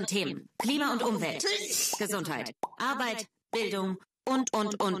 Zu unseren Themen. Klima und Umwelt. Gesundheit. Arbeit. Bildung. Und.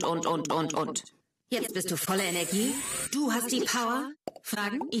 Jetzt bist du voller Energie. Du hast die Power.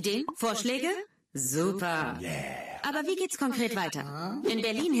 Fragen, Ideen, Vorschläge? Super. Aber wie geht's konkret weiter? In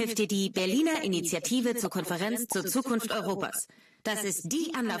Berlin hilft dir die Berliner Initiative zur Konferenz zur Zukunft Europas. Das ist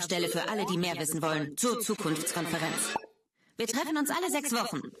die Anlaufstelle für alle, die mehr wissen wollen zur Zukunftskonferenz. Wir treffen uns alle 6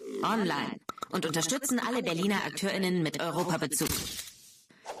 Wochen, online, und unterstützen alle Berliner AkteurInnen mit Europabezug.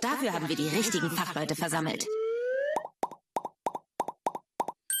 Dafür haben wir die richtigen Fachleute versammelt.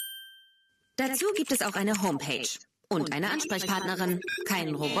 Dazu gibt es auch eine Homepage und eine Ansprechpartnerin.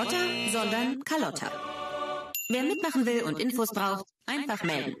 Kein Roboter, sondern Carlotta. Wer mitmachen will und Infos braucht, einfach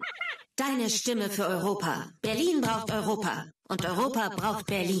melden. Deine Stimme für Europa. Berlin braucht Europa und Europa braucht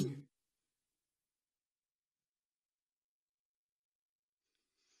Berlin.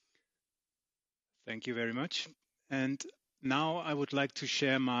 Thank you very much. And now I would like to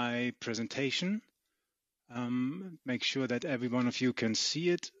share my presentation. Make sure that every one of you can see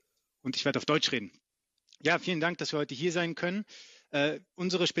it. Und ich werde auf Deutsch reden. Ja, vielen Dank, dass wir heute hier sein können.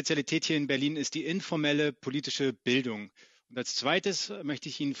 Unsere Spezialität hier in Berlin ist die informelle politische Bildung. Und als zweites möchte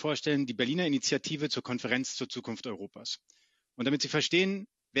ich Ihnen vorstellen, die Berliner Initiative zur Konferenz zur Zukunft Europas. Und damit Sie verstehen,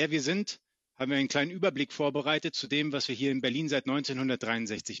 wer wir sind, haben wir einen kleinen Überblick vorbereitet zu dem, was wir hier in Berlin seit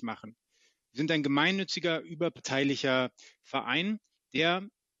 1963 machen. Wir sind ein gemeinnütziger, überparteilicher Verein, der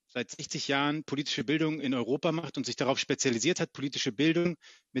seit 60 Jahren politische Bildung in Europa macht und sich darauf spezialisiert hat, politische Bildung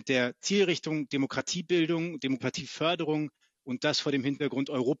mit der Zielrichtung Demokratiebildung, Demokratieförderung und das vor dem Hintergrund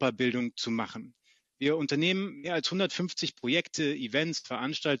Europabildung zu machen. Wir unternehmen mehr als 150 Projekte, Events,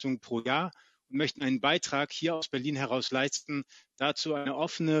 Veranstaltungen pro Jahr und möchten einen Beitrag hier aus Berlin heraus leisten, dazu eine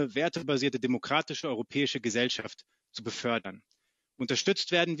offene, wertebasierte, demokratische europäische Gesellschaft zu befördern.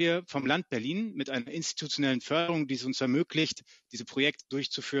 Unterstützt werden wir vom Land Berlin mit einer institutionellen Förderung, die es uns ermöglicht, diese Projekte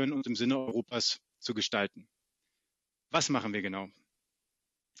durchzuführen und im Sinne Europas zu gestalten. Was machen wir genau?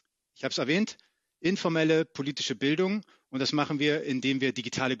 Ich habe es erwähnt, informelle politische Bildung, und das machen wir, indem wir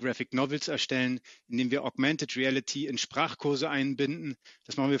digitale Graphic Novels erstellen, indem wir Augmented Reality in Sprachkurse einbinden.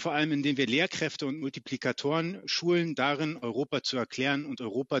 Das machen wir vor allem, indem wir Lehrkräfte und Multiplikatoren schulen, darin Europa zu erklären und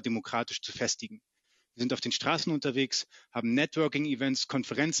Europa demokratisch zu festigen. Wir sind auf den Straßen unterwegs, haben Networking-Events,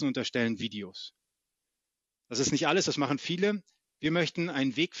 Konferenzen und erstellen Videos. Das ist nicht alles, das machen viele. Wir möchten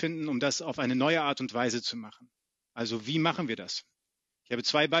einen Weg finden, um das auf eine neue Art und Weise zu machen. Also wie machen wir das? Ich habe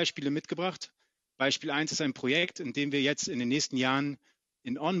 2 Beispiele mitgebracht. Beispiel 1 ist ein Projekt, in dem wir jetzt in den nächsten Jahren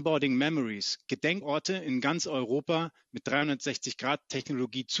in Onboarding Memories Gedenkorte in ganz Europa mit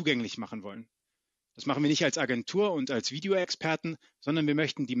 360-Grad-Technologie zugänglich machen wollen. Das machen wir nicht als Agentur und als Videoexperten, sondern wir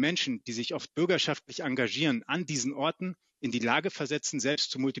möchten die Menschen, die sich oft bürgerschaftlich engagieren, an diesen Orten in die Lage versetzen, selbst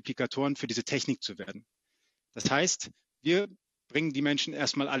zu Multiplikatoren für diese Technik zu werden. Das heißt, wir bringen die Menschen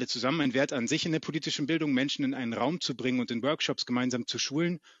erstmal alle zusammen, ein Wert an sich in der politischen Bildung, Menschen in einen Raum zu bringen und in Workshops gemeinsam zu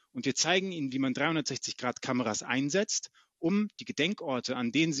schulen. Und wir zeigen ihnen, wie man 360-Grad-Kameras einsetzt, um die Gedenkorte,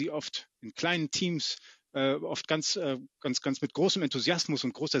 an denen sie oft in kleinen Teams, oft ganz mit großem Enthusiasmus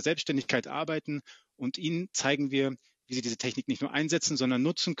und großer Selbstständigkeit arbeiten. Und ihnen zeigen wir, wie sie diese Technik nicht nur einsetzen, sondern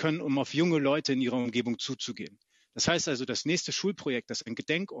nutzen können, um auf junge Leute in ihrer Umgebung zuzugehen. Das heißt also, das nächste Schulprojekt, das ein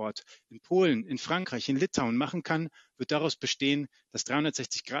Gedenkort in Polen, in Frankreich, in Litauen machen kann, wird daraus bestehen, dass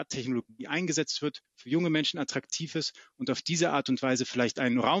 360-Grad-Technologie eingesetzt wird, für junge Menschen attraktiv ist und auf diese Art und Weise vielleicht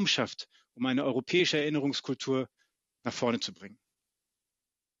einen Raum schafft, um eine europäische Erinnerungskultur nach vorne zu bringen.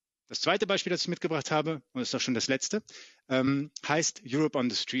 Das zweite Beispiel, das ich mitgebracht habe, und das ist auch schon das letzte, heißt Europe on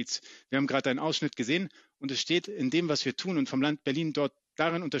the Streets. Wir haben gerade einen Ausschnitt gesehen und es steht in dem, was wir tun und vom Land Berlin dort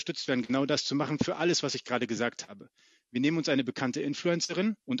darin unterstützt werden, genau das zu machen für alles, was ich gerade gesagt habe. Wir nehmen uns eine bekannte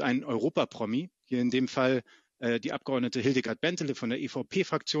Influencerin und einen Europa-Promi, hier in dem Fall die Abgeordnete Hildegard Bentele von der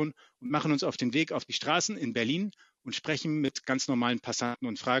EVP-Fraktion, und machen uns auf den Weg auf die Straßen in Berlin und sprechen mit ganz normalen Passanten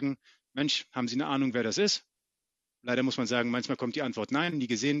und fragen, Mensch, haben Sie eine Ahnung, wer das ist? Leider muss man sagen, manchmal kommt die Antwort nein, nie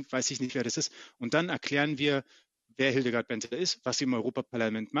gesehen, weiß ich nicht, wer das ist. Und dann erklären wir, wer Hildegard Bentele ist, was sie im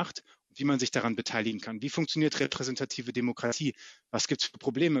Europaparlament macht und wie man sich daran beteiligen kann. Wie funktioniert repräsentative Demokratie? Was gibt es für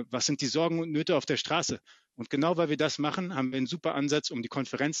Probleme? Was sind die Sorgen und Nöte auf der Straße? Und genau weil wir das machen, haben wir einen super Ansatz, um die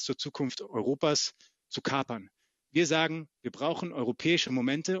Konferenz zur Zukunft Europas zu kapern. Wir sagen, wir brauchen europäische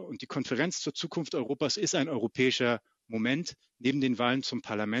Momente und die Konferenz zur Zukunft Europas ist ein europäischer Moment neben den Wahlen zum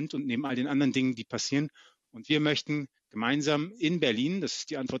Parlament und neben all den anderen Dingen, die passieren. Und wir möchten gemeinsam in Berlin, das ist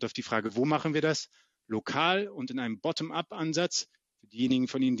die Antwort auf die Frage, wo machen wir das, lokal und in einem Bottom-up-Ansatz. Für diejenigen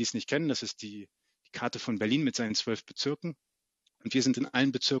von Ihnen, die es nicht kennen, das ist die Karte von Berlin mit seinen 12 Bezirken. Und wir sind in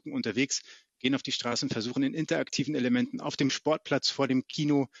allen Bezirken unterwegs, gehen auf die Straßen, versuchen in interaktiven Elementen auf dem Sportplatz, vor dem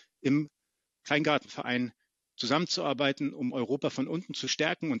Kino, im Kleingartenverein zusammenzuarbeiten, um Europa von unten zu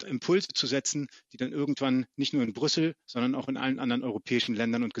stärken und Impulse zu setzen, die dann irgendwann nicht nur in Brüssel, sondern auch in allen anderen europäischen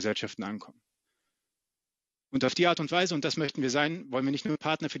Ländern und Gesellschaften ankommen. Und auf die Art und Weise, und das möchten wir sein, wollen wir nicht nur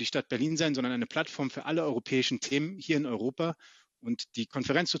Partner für die Stadt Berlin sein, sondern eine Plattform für alle europäischen Themen hier in Europa. Und die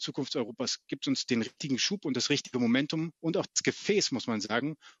Konferenz zur Zukunft Europas gibt uns den richtigen Schub und das richtige Momentum und auch das Gefäß, muss man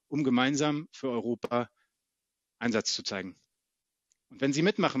sagen, um gemeinsam für Europa Einsatz zu zeigen. Und wenn Sie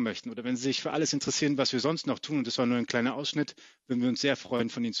mitmachen möchten oder wenn Sie sich für alles interessieren, was wir sonst noch tun, und das war nur ein kleiner Ausschnitt, würden wir uns sehr freuen,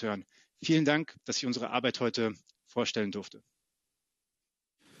 von Ihnen zu hören. Vielen Dank, dass ich unsere Arbeit heute vorstellen durfte.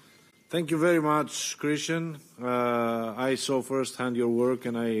 Thank you very much, Christian. I saw firsthand your work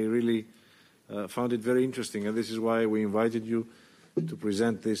and I really found it very interesting. And this is why we invited you to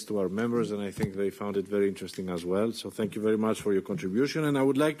present this to our members, and I think they found it very interesting as well. So thank you very much for your contribution. And I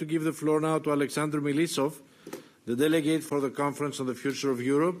would like to give the floor now to Alexander Milisov, the delegate for the Conference on the Future of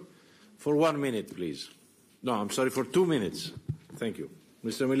Europe, for 1 minute, please. No, I'm sorry, for 2 minutes. Thank you.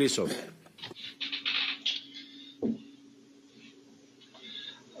 Mr. Milisov.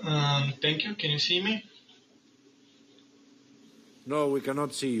 Thank you. Can you see me? No, we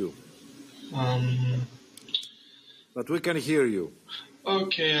cannot see you. But we can hear you.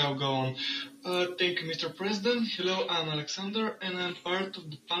 Okay, I'll go on. Thank you, Mr. President. Hello, I'm Alexander, and I'm part of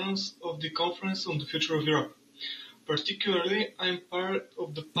the panels of the Conference on the Future of Europe. Particularly, I'm part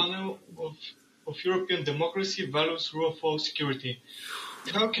of the panel of European democracy, values, rule of law, security.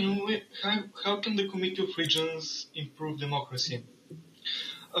 How can the Committee of Regions improve democracy?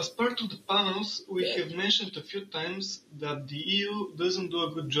 As part of the panels, we have mentioned a few times that the EU doesn't do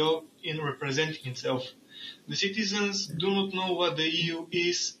a good job in representing itself. The citizens do not know what the EU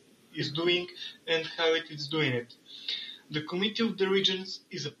is doing and how it is doing it. The Committee of the Regions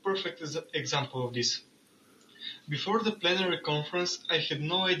is a perfect example of this. Before the plenary conference, I had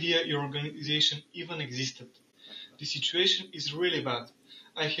no idea your organization even existed. The situation is really bad.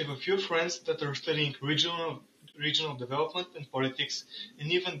 I have a few friends that are studying regional development and politics,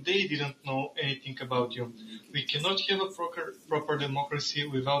 and even they didn't know anything about you. We cannot have a proper democracy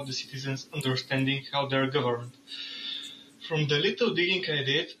without the citizens understanding how they are governed. From the little digging I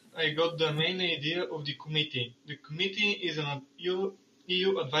did, I got the main idea of the committee. The committee is an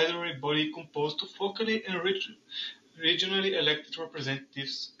EU advisory body composed of locally and regionally elected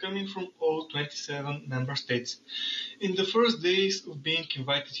representatives coming from all 27 member states. In the first days of being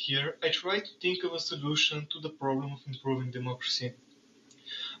invited here, I tried to think of a solution to the problem of improving democracy.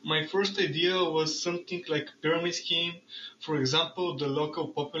 My first idea was something like a pyramid scheme. For example, the local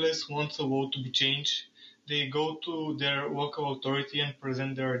populace wants a law to be changed. They go to their local authority and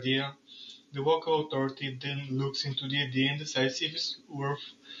present their idea. The local authority then looks into the idea and decides if it's worth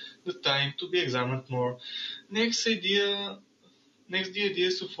the time to be examined more. Next, the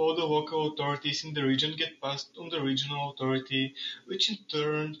ideas of all the local authorities in the region get passed on the regional authority, which in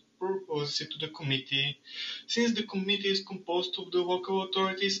turn proposes it to the committee. Since the committee is composed of the local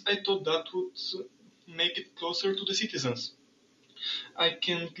authorities, I thought that would make it closer to the citizens. I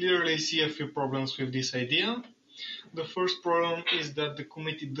can clearly see a few problems with this idea. The first problem is that the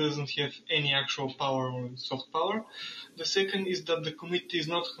committee doesn't have any actual power or soft power. The second is that the committee is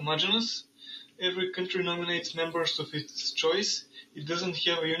not homogeneous. Every country nominates members of its choice. It doesn't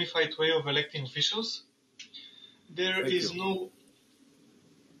have a unified way of electing officials. There is no...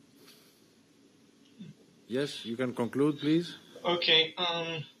 Yes, you can conclude, please. Okay.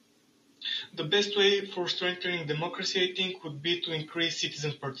 The best way for strengthening democracy, I think, would be to increase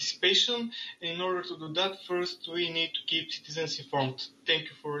citizen participation. And in order to do that, first we need to keep citizens informed. Thank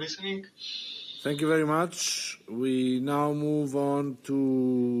you for listening. Thank you very much. We now move on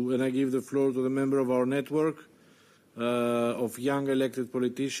to, and I give the floor to the member of our network of young elected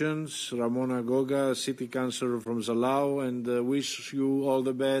politicians, Ramona Goga, city councillor from Zalău, and wish you all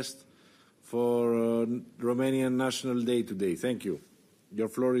the best for Romanian National Day today. Thank you. The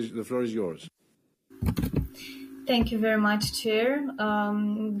floor is yours. Thank you very much, Chair.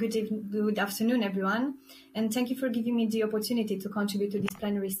 Good afternoon, everyone. And thank you for giving me the opportunity to contribute to this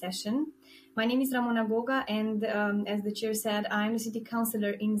plenary session. My name is Ramona Goga, and as the Chair said, I'm a city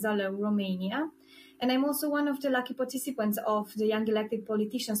councillor in Zalău, Romania. And I'm also one of the lucky participants of the Young Elected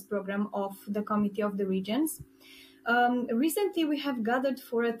Politicians program of the Committee of the Regions. Recently, we have gathered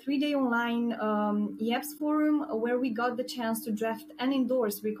for a 3-day online YEPS forum where we got the chance to draft and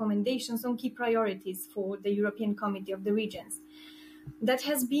endorse recommendations on key priorities for the European Committee of the Regions. That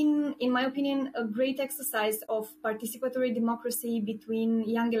has been, in my opinion, a great exercise of participatory democracy between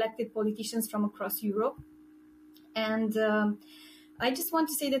young elected politicians from across Europe. And I just want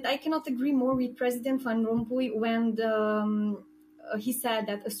to say that I cannot agree more with President Van Rompuy when he said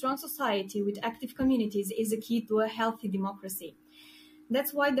that a strong society with active communities is a key to a healthy democracy.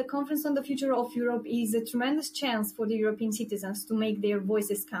 That's why the Conference on the Future of Europe is a tremendous chance for the European citizens to make their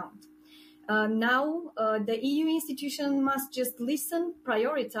voices count. Now, the EU institution must just listen,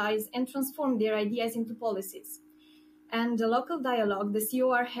 prioritize, and transform their ideas into policies. And the local dialogue the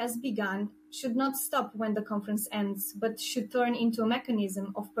COR has begun should not stop when the conference ends, but should turn into a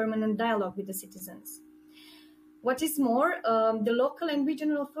mechanism of permanent dialogue with the citizens. What is more, the local and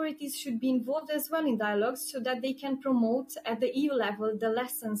regional authorities should be involved as well in dialogues so that they can promote at the EU level the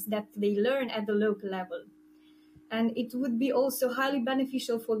lessons that they learn at the local level. And it would be also highly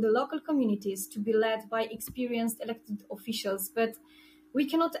beneficial for the local communities to be led by experienced elected officials, but we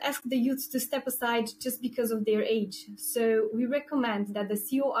cannot ask the youth to step aside just because of their age. So we recommend that the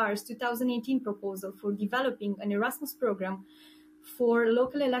COR's 2018 proposal for developing an Erasmus program for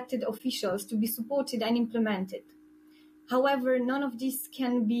local elected officials to be supported and implemented. However, none of this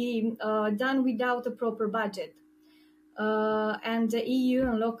can be done without a proper budget. And the EU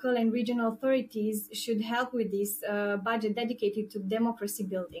and local and regional authorities should help with this budget dedicated to democracy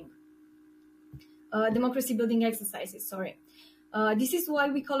building exercises. This is why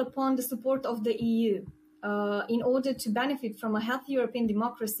we call upon the support of the EU. In order to benefit from a healthy European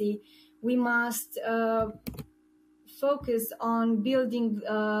democracy, we must focus on building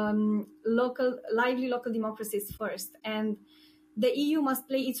lively local democracies first. And the EU must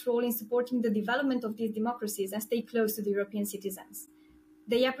play its role in supporting the development of these democracies and stay close to the European citizens.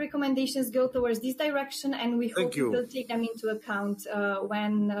 The YEP recommendations go towards this direction, and we hope we will take them into account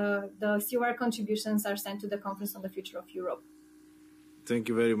when the COR contributions are sent to the Conference on the Future of Europe. Thank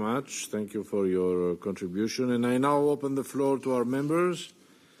you very much. Thank you for your contribution. And I now open the floor to our members.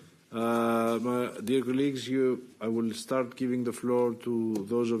 Dear colleagues, I will start giving the floor to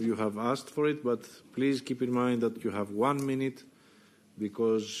those of you who have asked for it, but please keep in mind that you have 1 minute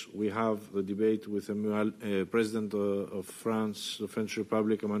because we have the debate with President of France, the French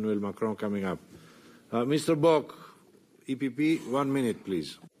Republic, Emmanuel Macron, coming up. Mr. Bock, EPP, 1 minute,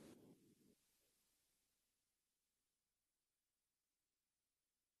 please.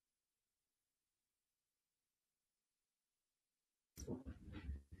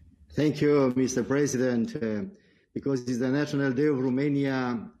 Thank you, Mr. President. Because it's the National Day of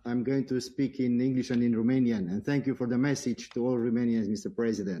Romania, I'm going to speak in English and in Romanian. And thank you for the message to all Romanians, Mr.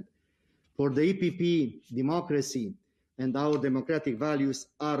 President. For the EPP, democracy and our democratic values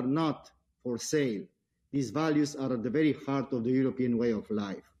are not for sale. These values are at the very heart of the European way of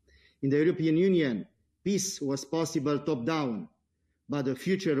life. In the European Union, peace was possible top-down, but the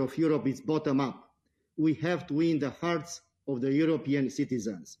future of Europe is bottom-up. We have to win the hearts of the European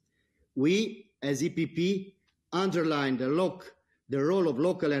citizens. We, as EPP, underline the role of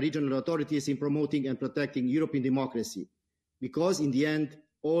local and regional authorities in promoting and protecting European democracy, because in the end,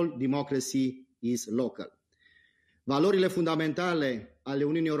 all democracy is local. Valorile fundamentale ale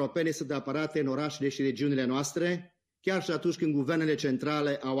Uniunii Europene sunt apărate în orașele și regiunile noastre, chiar și atunci când guvernele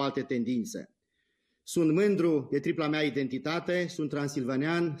centrale au alte tendințe. Sunt mândru de tripla mea identitate, sunt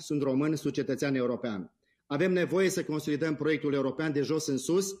transilvanean, sunt român, sunt cetățean european. Avem nevoie să consolidăm proiectul european de jos în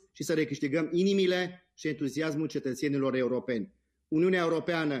sus și să recâștigăm inimile și entuziasmul cetățenilor europeni. Uniunea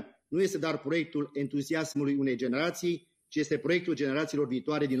Europeană nu este doar proiectul entuziasmului unei generații, ci este proiectul generațiilor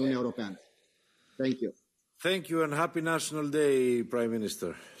viitoare din Uniunea Europeană. Thank you. Thank you and happy National Day, Prime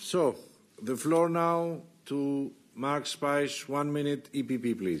Minister. So, the floor now to Mark Speisch, 1 minute,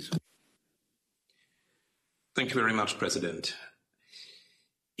 EPP, please. Thank you very much, President.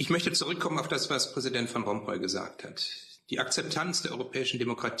 Ich möchte zurückkommen auf das, was Präsident Van Rompuy gesagt hat. Die Akzeptanz der europäischen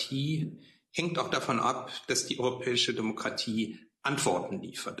Demokratie hängt auch davon ab, dass die europäische Demokratie Antworten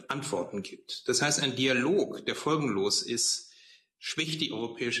liefert, Antworten gibt. Das heißt, ein Dialog, der folgenlos ist, schwächt die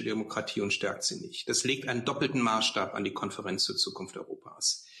europäische Demokratie und stärkt sie nicht. Das legt einen doppelten Maßstab an die Konferenz zur Zukunft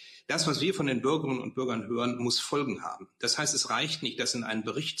Europas. Das, was wir von den Bürgerinnen und Bürgern hören, muss Folgen haben. Das heißt, es reicht nicht, das in einen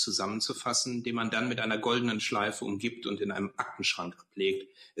Bericht zusammenzufassen, den man dann mit einer goldenen Schleife umgibt und in einem Aktenschrank ablegt.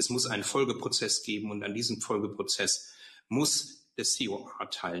 Es muss einen Folgeprozess geben und an diesem Folgeprozess muss der COR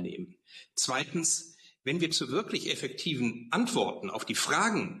teilnehmen. Zweitens, wenn wir zu wirklich effektiven Antworten auf die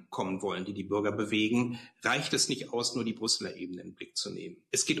Fragen kommen wollen, die die Bürger bewegen, reicht es nicht aus, nur die Brüsseler Ebene in den Blick zu nehmen.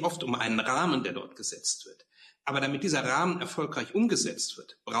 Es geht oft um einen Rahmen, der dort gesetzt wird. Aber damit dieser Rahmen erfolgreich umgesetzt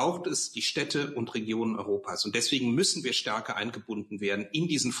wird, braucht es die Städte und Regionen Europas. Und deswegen müssen wir stärker eingebunden werden in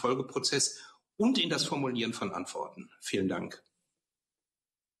diesen Folgeprozess und in das Formulieren von Antworten. Vielen Dank.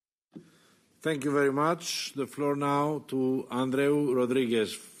 Thank you very much. The floor now to Andreu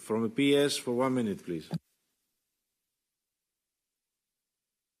Rodriguez from the PS for 1 minute, please.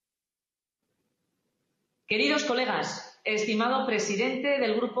 Queridos colegas, estimado presidente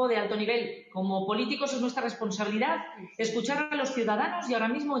del grupo de alto nivel, como políticos es nuestra responsabilidad escuchar a los ciudadanos y ahora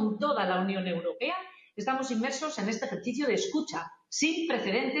mismo en toda la Unión Europea estamos inmersos en este ejercicio de escucha sin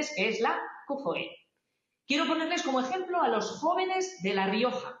precedentes que es la COFOE. Quiero ponerles como ejemplo a los jóvenes de La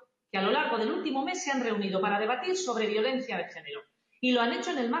Rioja, que a lo largo del último mes se han reunido para debatir sobre violencia de género y lo han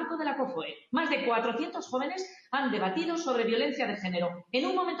hecho en el marco de la COFOE. Más de 400 jóvenes han debatido sobre violencia de género en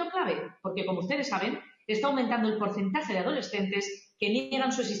un momento clave, porque como ustedes saben, está aumentando el porcentaje de adolescentes que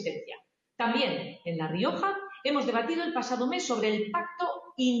niegan su existencia. También en La Rioja hemos debatido el pasado mes sobre el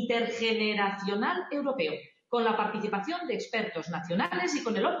Pacto Intergeneracional Europeo, con la participación de expertos nacionales y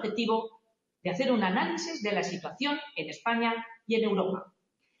con el objetivo de hacer un análisis de la situación en España y en Europa.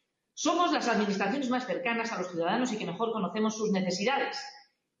 Somos las administraciones más cercanas a los ciudadanos y que mejor conocemos sus necesidades.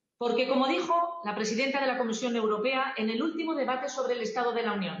 Porque, como dijo la presidenta de la Comisión Europea en el último debate sobre el Estado de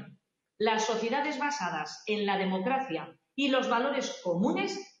la Unión, las sociedades basadas en la democracia y los valores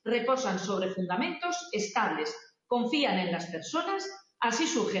comunes reposan sobre fundamentos estables, confían en las personas, así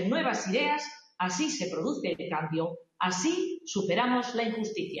surgen nuevas ideas, así se produce el cambio, así superamos la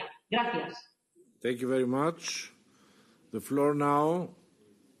injusticia. Gracias. Thank you very much. The floor now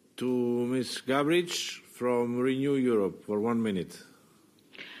to Ms. Gabric from Renew Europe for 1 minute.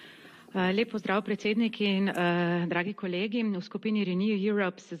 Lep pozdrav, predsednik in dragi kolegi. V skupini Renew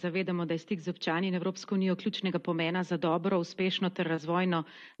Europe se zavedamo, da je stik z občani in Evropsko unijo ključnega pomena za dobro, uspešno ter razvojno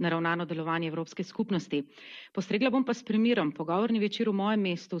naravnano delovanje Evropske skupnosti. Postregla bom pa s primerom. Pogovorni večer v mojem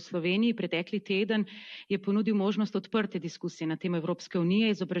mestu v Sloveniji pretekli teden je ponudil možnost odprte diskusije na temo Evropske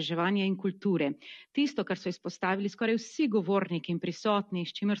unije, izobraževanja in kulture. Tisto, kar so izpostavili skoraj vsi govorniki in prisotni,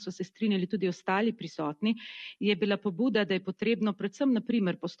 s čimer so se strinjali tudi ostali prisotni, je bila pobuda, da je potrebno predvsem na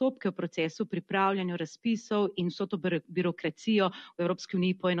primer postopke v procesu pripravljanja razpisov in vso to birokracijo v Evropski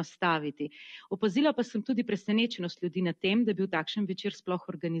uniji poenostaviti. Opazila pa sem tudi presenečenost ljudi nad tem, da je bil takšen večer sploh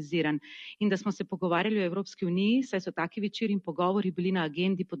organiziran in da smo se pogovarjali o Evropski uniji, saj so taki večeri in pogovori bili na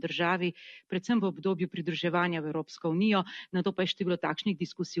agendi po državi, predvsem v obdobju pridruževanja v Evropsko unijo, nato pa je število takšnih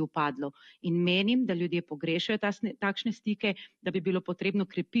diskusij upadlo. In menim, da ljudje pogrešajo takšne stike, da bi bilo potrebno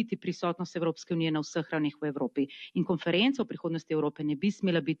krepiti prisotnost Evropske unije na vseh ravneh v Evropi. In konferenca o prihodnosti Evrope ne bi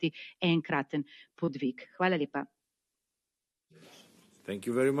smela biti enkraten podvig. Hvala lepa. Thank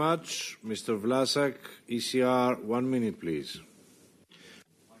you very much. Mr. Vlasak, ECR, 1 minute, please.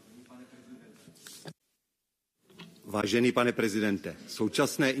 Vážený pane prezidente,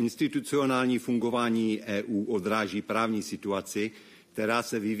 současné institucionální fungování EU odráží právní situaci, která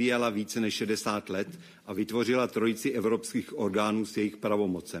se vyvíjela více než 60 let a vytvořila trojici evropských orgánů s jejich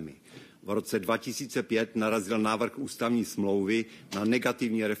pravomocemi. V roce 2005 narazil návrh ústavní smlouvy na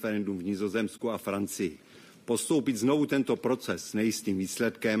negativní referendum v Nizozemsku a Francii. Postoupit znovu tento proces s nejistým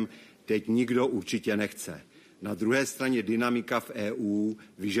výsledkem teď nikdo určitě nechce. Na druhé straně dynamika v EU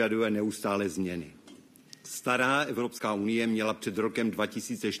vyžaduje neustále změny. Stará Evropská unie měla před rokem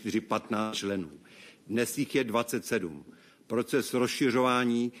 2004 15 členů. Dnes jich je 27. Proces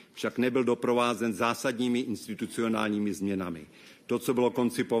rozšiřování však nebyl doprovázen zásadními institucionálními změnami. To, co bylo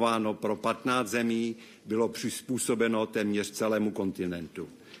koncipováno pro 15 zemí, bylo přizpůsobeno téměř celému kontinentu.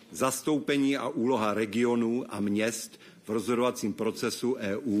 Zastoupení a úloha regionů a měst v rozhodovacím procesu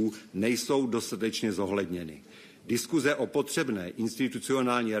EU nejsou dostatečně zohledněny. Diskuze o potřebné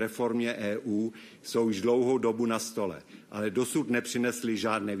institucionální reformě EU jsou již dlouhou dobu na stole, ale dosud nepřinesly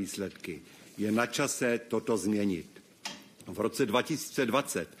žádné výsledky. Je na čase toto změnit. V roce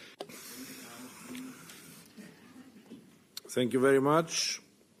 2020. Thank you very much.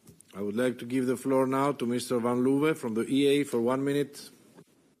 I would like to give the floor now to Mr. Van Loewe from the EA for 1 minute.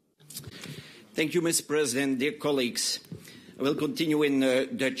 Thank you, Mr. President. Dear colleagues, I will continue in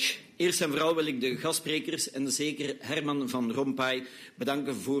Dutch. Eerst en vooral wil ik de gastsprekers en zeker Herman van Rompuy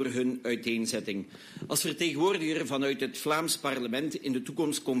bedanken voor hun uiteenzetting. Als vertegenwoordiger vanuit het Vlaams parlement in de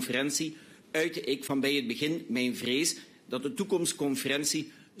toekomstconferentie uitte ik van bij het begin mijn vrees dat de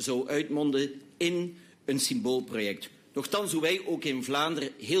toekomstconferentie zou uitmonden in een symboolproject. Nochtans doen wij ook in Vlaanderen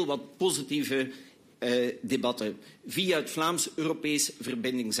heel wat positieve debatten via het Vlaams-Europees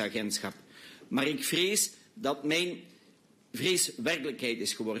Verbindingsagentschap. Maar ik vrees dat mijn vrees werkelijkheid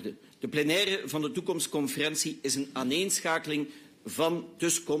is geworden. De plenaire van de toekomstconferentie is een aaneenschakeling van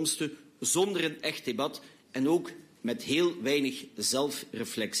tussenkomsten zonder een echt debat en ook met heel weinig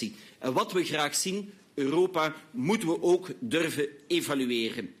zelfreflectie. En wat we graag zien, Europa, moeten we ook durven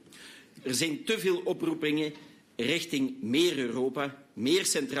evalueren. Er zijn te veel oproepingen richting meer Europa, meer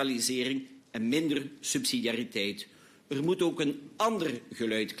centralisering en minder subsidiariteit. Er moet ook een ander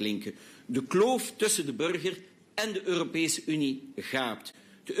geluid klinken. De kloof tussen de burger en de Europese Unie gaapt.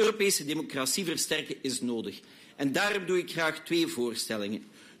 De Europese democratie versterken is nodig. En daarom doe ik graag 2 voorstellingen.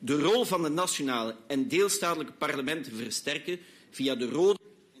 De rol van de nationale en deelstatelijke parlementen versterken via de rode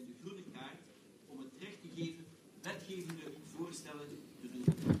en de groene kaart om het recht te geven wetgevende voorstellen te doen.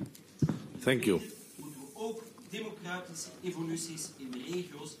 Thank you. Moeten we ook democratische evoluties in de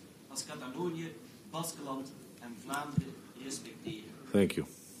regio's als Catalonië, Baskeland en Vlaanderen respecteren. Thank you.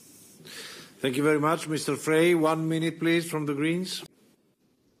 Thank you very much. Mr. Frey, 1 minute, please, from the Greens.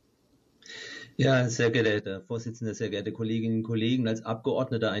 Ja, sehr geehrter Herr Vorsitzender, sehr geehrte Kolleginnen und Kollegen, als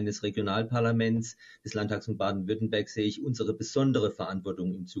Abgeordneter eines Regionalparlaments des Landtags von Baden-Württemberg sehe ich unsere besondere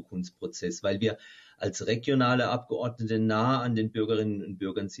Verantwortung im Zukunftsprozess. Weil wir als regionale Abgeordnete nah an den Bürgerinnen und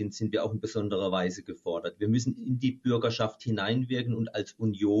Bürgern sind wir auch in besonderer Weise gefordert. Wir müssen in die Bürgerschaft hineinwirken und als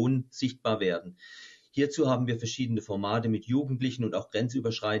Union sichtbar werden. Hierzu haben wir verschiedene Formate mit Jugendlichen und auch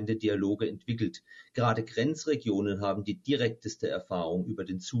grenzüberschreitende Dialoge entwickelt. Gerade Grenzregionen haben die direkteste Erfahrung über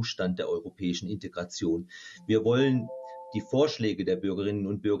den Zustand der europäischen Integration. Wir wollen die Vorschläge der Bürgerinnen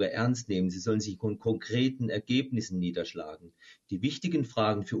und Bürger ernst nehmen. Sie sollen sich in konkreten Ergebnissen niederschlagen. Die wichtigen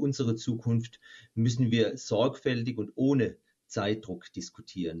Fragen für unsere Zukunft müssen wir sorgfältig und ohne Zeitdruck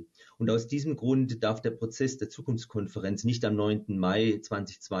diskutieren. Und aus diesem Grund darf der Prozess der Zukunftskonferenz nicht am 9. Mai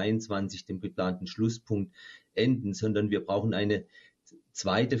 2022, dem geplanten Schlusspunkt, enden, sondern wir brauchen eine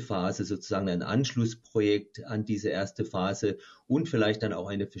zweite Phase, sozusagen ein Anschlussprojekt an diese erste Phase und vielleicht dann auch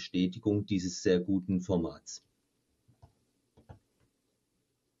eine Verstetigung dieses sehr guten Formats.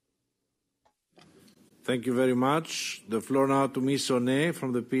 Thank you very much. The floor now to Ms. Sonet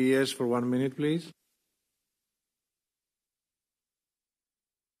from the PES for 1 minute, please.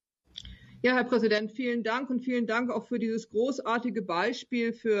 Ja, Herr Präsident, vielen Dank und vielen Dank auch für dieses großartige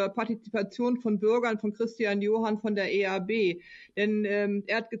Beispiel für Partizipation von Bürgern von Christian Johann von der EAB. Denn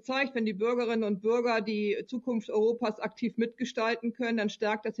er hat gezeigt, wenn die Bürgerinnen und Bürger die Zukunft Europas aktiv mitgestalten können, dann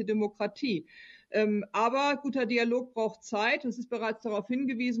stärkt das die Demokratie. Aber guter Dialog braucht Zeit. Es ist bereits darauf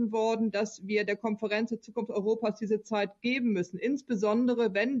hingewiesen worden, dass wir der Konferenz zur Zukunft Europas diese Zeit geben müssen.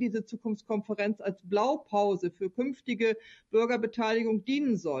 Insbesondere, wenn diese Zukunftskonferenz als Blaupause für künftige Bürgerbeteiligung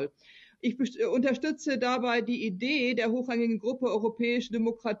dienen soll. Ich unterstütze dabei die Idee der hochrangigen Gruppe Europäische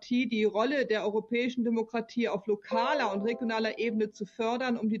Demokratie, die Rolle der europäischen Demokratie auf lokaler und regionaler Ebene zu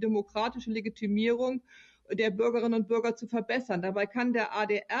fördern, um die demokratische Legitimierung der Bürgerinnen und Bürger zu verbessern. Dabei kann der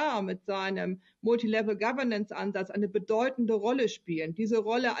ADR mit seinem Multi-Level-Governance-Ansatz eine bedeutende Rolle spielen. Diese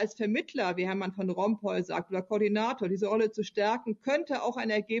Rolle als Vermittler, wie Herman van Rompuy sagt, oder Koordinator, diese Rolle zu stärken, könnte auch ein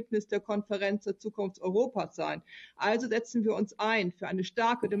Ergebnis der Konferenz zur Zukunft Europas sein. Also setzen wir uns ein für eine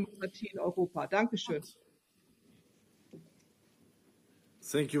starke Demokratie in Europa. Dankeschön.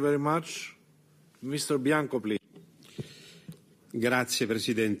 Thank you very much. Mr. Bianco, please. Grazie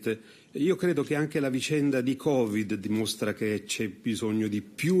Presidente. Io credo che anche la vicenda di Covid dimostra che c'è bisogno di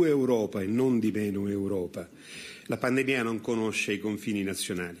più Europa e non di meno Europa. La pandemia non conosce i confini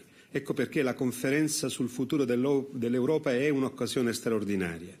nazionali. Ecco perché la conferenza sul futuro dell'Europa è un'occasione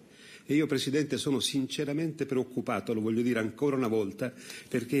straordinaria. E io, Presidente, sono sinceramente preoccupato, lo voglio dire ancora una volta,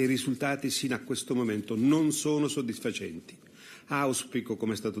 perché i risultati sino a questo momento non sono soddisfacenti. Auspico,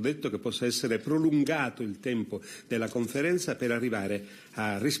 come è stato detto, che possa essere prolungato il tempo della conferenza per arrivare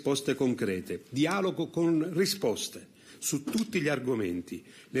a risposte concrete. Dialogo con risposte su tutti gli argomenti.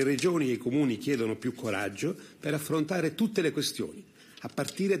 Le regioni e i comuni chiedono più coraggio per affrontare tutte le questioni, a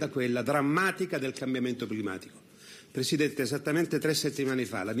partire da quella drammatica del cambiamento climatico. Presidente, esattamente 3 settimane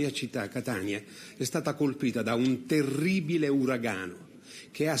fa la mia città, Catania, è stata colpita da un terribile uragano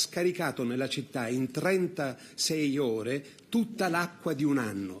che ha scaricato nella città in 36 ore tutta l'acqua di un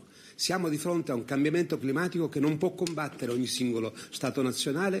anno. Siamo di fronte a un cambiamento climatico che non può combattere ogni singolo Stato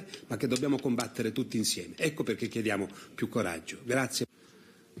nazionale, ma che dobbiamo combattere tutti insieme. Ecco perché chiediamo più coraggio. Grazie.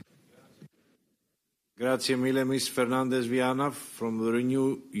 Grazie mille, Ms. Fernandez Viana from the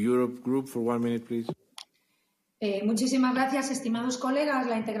Renew Europe Group for 1 minute, please. Muchísimas gracias, estimados colegas.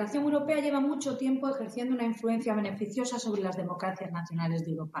 La integración europea lleva mucho tiempo ejerciendo una influencia beneficiosa sobre las democracias nacionales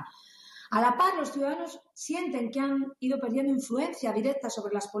de Europa. A la par, los ciudadanos sienten que han ido perdiendo influencia directa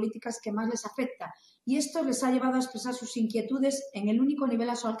sobre las políticas que más les afectan y esto les ha llevado a expresar sus inquietudes en el único nivel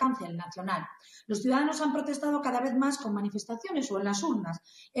a su alcance, el nacional. Los ciudadanos han protestado cada vez más con manifestaciones o en las urnas.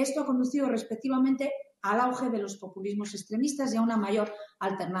 Esto ha conducido respectivamente al auge de los populismos extremistas y a una mayor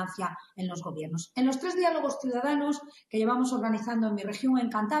alternancia en los gobiernos. En los 3 diálogos ciudadanos que llevamos organizando en mi región, en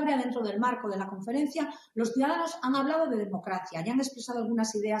Cantabria, dentro del marco de la conferencia, los ciudadanos han hablado de democracia y han expresado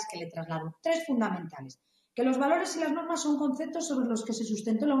algunas ideas que le traslado. 3 fundamentales. Que los valores y las normas son conceptos sobre los que se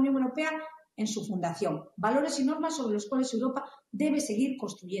sustentó la Unión Europea en su fundación. Valores y normas sobre los cuales Europa debe seguir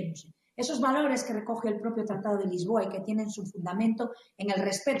construyéndose. Esos valores que recoge el propio Tratado de Lisboa y que tienen su fundamento en el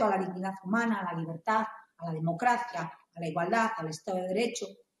respeto a la dignidad humana, a la libertad, a la democracia, a la igualdad, al Estado de Derecho.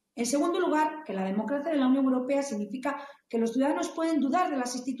 En segundo lugar, que la democracia de la Unión Europea significa que los ciudadanos pueden dudar de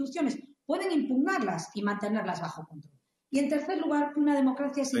las instituciones, pueden impugnarlas y mantenerlas bajo control. Y en tercer lugar, que una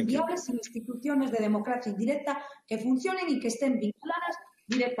democracia es inviable sin instituciones de democracia indirecta que funcionen y que estén vinculadas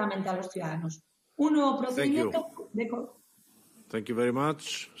directamente a los ciudadanos. Un nuevo procedimiento de... Thank you very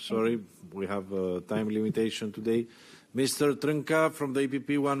much. Sorry, we have a time limitation today. Mr. Trnka from the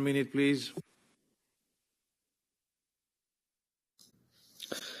EPP, 1 minute, please.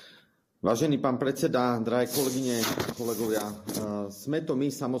 Vážený pán predseda, drahé kolegyne, kolegovia, sme to my,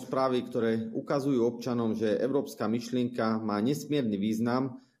 samosprávy, ktoré ukazujú občanom, že európska myšlienka má nesmierny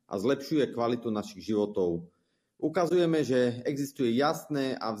význam a zlepšuje kvalitu našich životov. Ukazujeme, že existuje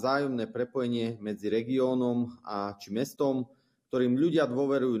jasné a vzájomné prepojenie medzi regiónom a či mestom, ktorým ľudia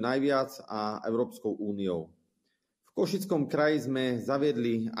dôverujú najviac a Európskou úniou. V Košickom kraji sme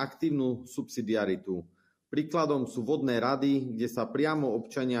zaviedli aktívnu subsidiaritu. Príkladom sú vodné rady, kde sa priamo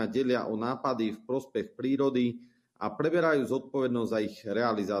občania delia o nápady v prospech prírody a preberajú zodpovednosť za ich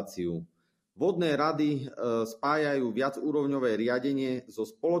realizáciu. Vodné rady spájajú viacúrovňové riadenie so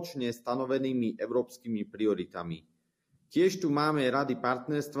spoločne stanovenými európskymi prioritami. Tiež tu máme rady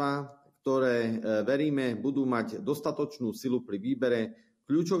partnerstva, ktoré veríme budú mať dostatočnú silu pri výbere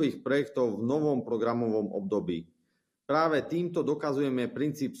kľúčových projektov v novom programovom období. Práve týmto dokazujeme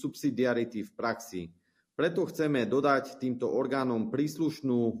princíp subsidiarity v praxi. Preto chceme dodať týmto orgánom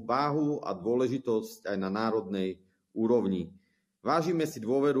príslušnú váhu a dôležitosť aj na národnej úrovni. Vážime si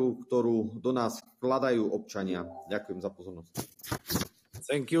dôveru, ktorú do nás vkladajú občania. Ďakujem za pozornosť.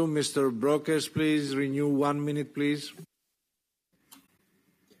 Thank you. Mr. Brokers, please. Renew 1 minute, please.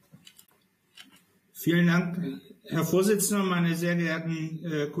 Vielen Dank, Herr Vorsitzender, meine sehr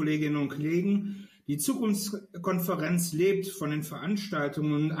geehrten Kolleginnen und Kollegen. Die Zukunftskonferenz lebt von den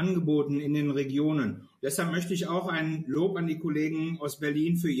Veranstaltungen und Angeboten in den Regionen. Deshalb möchte ich auch ein Lob an die Kollegen aus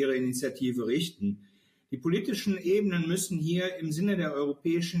Berlin für ihre Initiative richten. Die politischen Ebenen müssen hier im Sinne der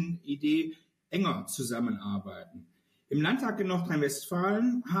europäischen Idee enger zusammenarbeiten. Im Landtag in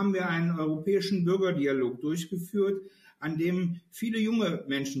Nordrhein-Westfalen haben wir einen europäischen Bürgerdialog durchgeführt, an dem viele junge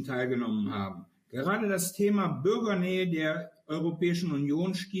Menschen teilgenommen haben. Gerade das Thema Bürgernähe der Europäischen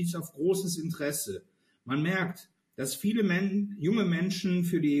Union stieß auf großes Interesse. Man merkt, dass viele junge Menschen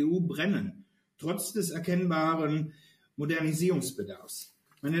für die EU brennen, trotz des erkennbaren Modernisierungsbedarfs.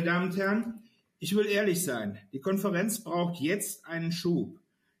 Meine Damen und Herren, ich will ehrlich sein, die Konferenz braucht jetzt einen Schub.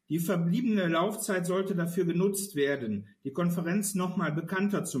 Die verbliebene Laufzeit sollte dafür genutzt werden, die Konferenz nochmal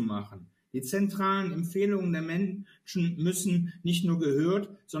bekannter zu machen. Die zentralen Empfehlungen der Menschen müssen nicht nur gehört,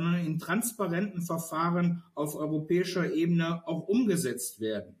 sondern in transparenten Verfahren auf europäischer Ebene auch umgesetzt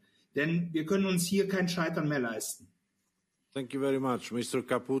werden. Denn wir können uns hier kein Scheitern mehr leisten. Thank you very much. Mr.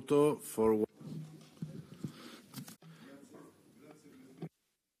 Caputo for...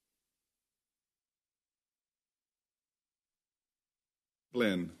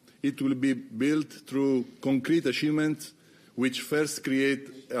 Plan. It will be built through concrete achievements which first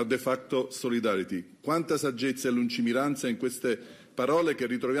create a de facto solidarity. Quanta saggezza e lungimiranza in queste parole che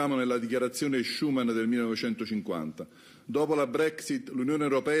ritroviamo nella dichiarazione Schuman del 1950. Dopo la Brexit l'Unione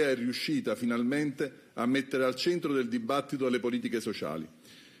Europea è riuscita finalmente a mettere al centro del dibattito le politiche sociali.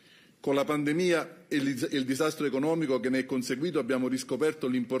 Con la pandemia e il disastro economico che ne è conseguito abbiamo riscoperto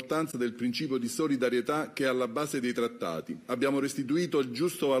l'importanza del principio di solidarietà che è alla base dei trattati. Abbiamo restituito il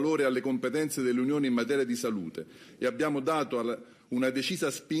giusto valore alle competenze dell'Unione in materia di salute e abbiamo dato una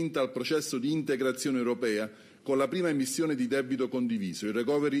decisa spinta al processo di integrazione europea con la prima emissione di debito condiviso, il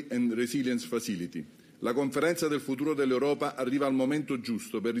Recovery and Resilience Facility. La conferenza del futuro dell'Europa arriva al momento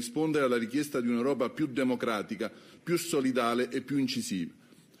giusto per rispondere alla richiesta di un'Europa più democratica, più solidale e più incisiva.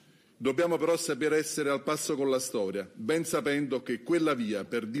 Dobbiamo però saper essere al passo con la storia, ben sapendo che quella via,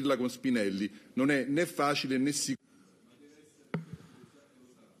 per dirla con Spinelli, non è né facile né sicura.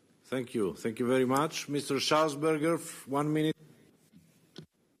 Thank you. Thank you very much. Mr. Schausberger, 1 minute.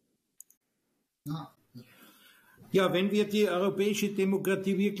 Ja, wenn wir die europäische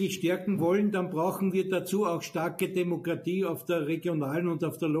Demokratie wirklich stärken wollen, dann brauchen wir dazu auch starke Demokratie auf der regionalen und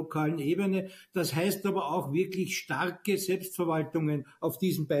auf der lokalen Ebene. Das heißt aber auch wirklich starke Selbstverwaltungen auf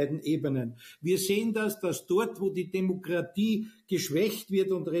diesen beiden Ebenen. Wir sehen dass dort, wo die Demokratie geschwächt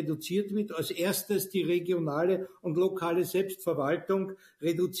wird und reduziert wird, als erstes die regionale und lokale Selbstverwaltung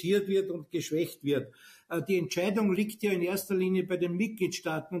reduziert wird und geschwächt wird. Die Entscheidung liegt ja in erster Linie bei den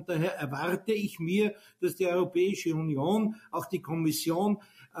Mitgliedstaaten und daher erwarte ich mir, dass die Europäische Union, auch die Kommission,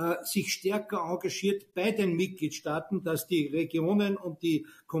 sich stärker engagiert bei den Mitgliedstaaten, dass die Regionen und die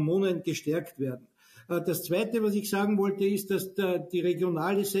Kommunen gestärkt werden. Das Zweite, was ich sagen wollte, ist, dass die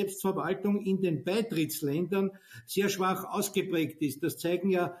regionale Selbstverwaltung in den Beitrittsländern sehr schwach ausgeprägt ist. Das zeigen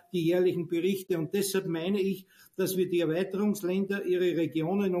ja die jährlichen Berichte. Und deshalb meine ich, dass wir die Erweiterungsländer, ihre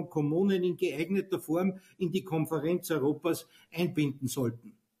Regionen und Kommunen in geeigneter Form in die Konferenz Europas einbinden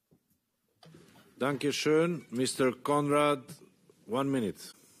sollten. Dankeschön. Mr. Conrad, 1 minute.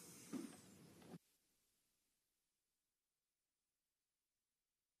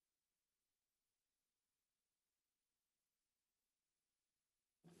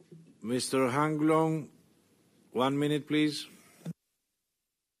 Mr. Hanglong, 1 minute, please.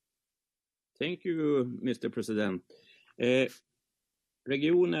 Thank you, Mr. President.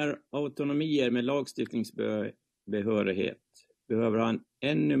 Regioner, autonomier med lagstiftningsbehörighet behöver ha en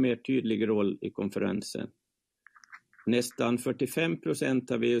ännu mer tydlig roll i konferensen. Nästan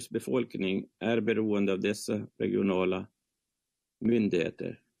 45% av EUs befolkning är beroende av dessa regionala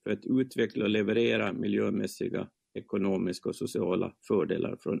myndigheter för att utveckla och leverera miljömässiga, ekonomiska och sociala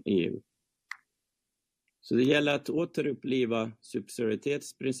fördelar från EU. Så det gäller att återuppliva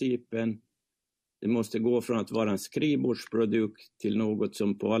subsidiaritetsprincipen. Det måste gå från att vara en skrivbordsprodukt till något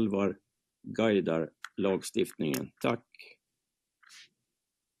som på allvar guidar lagstiftningen. Tack.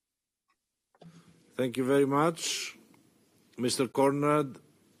 Thank you very much. Mr. Conrad,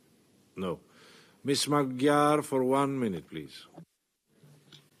 No. Ms. Magyar, for 1 minute, please.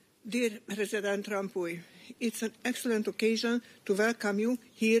 Dear President ROMPUY, it's an excellent occasion to welcome you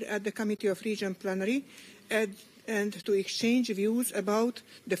here at the Committee of Regions plenary and to exchange views about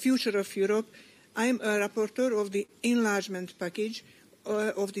the future of Europe. I'm a rapporteur of the enlargement package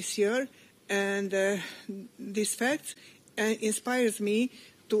of this year, and this fact inspires me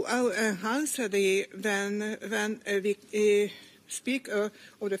to enhance when we speak of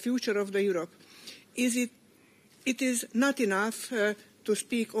the future of the Europe. It is not enough to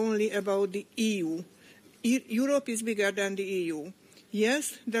speak only about the EU. Europe is bigger than the EU.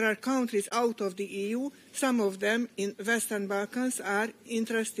 Yes, there are countries out of the EU. Some of them in Western Balkans are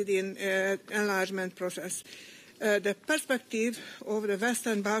interested in enlargement process. The perspective of the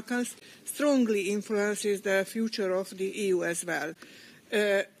Western Balkans strongly influences the future of the EU as well.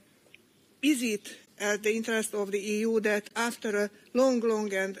 Is it the interest of the EU that after a long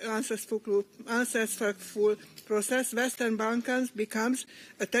and unsuccessful process, Western Balkans becomes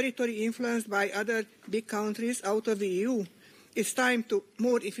a territory influenced by other big countries out of the EU? It's time to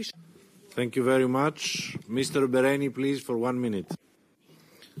more efficient. Thank you very much. Mr. Bereni, please, for 1 minute.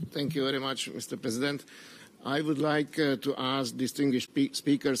 Thank you very much, Mr. President. I would like to ask distinguished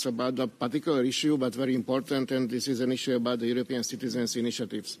speakers about a particular issue, but very important, and this is an issue about the European citizens'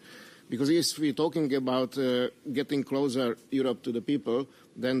 initiatives. Because if we're talking about getting closer Europe to the people,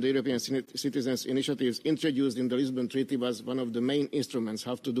 then the European Citizens' Initiatives introduced in the Lisbon Treaty was one of the main instruments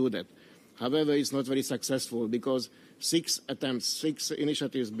how to do that. However, it's not very successful because 6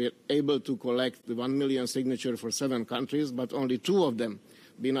 initiatives were able to collect the 1 million signatures for 7 countries, but only 2 of them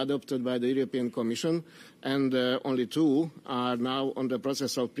been adopted by the European Commission, and only 2 are now on the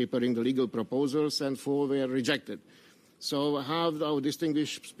process of preparing the legal proposals, and 4 were rejected. So how do our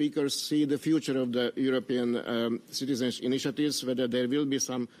distinguished speakers see the future of the European citizens' initiatives, whether there will be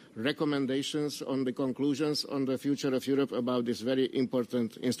some recommendations on the conclusions on the future of Europe about this very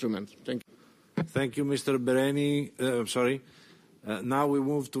important instrument? Thank you. Thank you, Mr. Bereni. Now we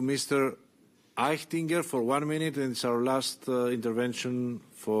move to Mr. Eichtinger for 1 minute, and it's our last intervention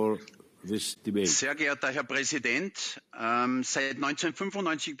for this debate. Sehr geehrter Herr Präsident, seit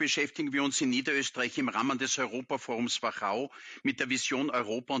 1995 beschäftigen wir uns in Niederösterreich im Rahmen des Europaforums Wachau mit der Vision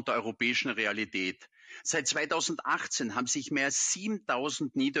Europa und der europäischen Realität. Seit 2018 haben sich mehr als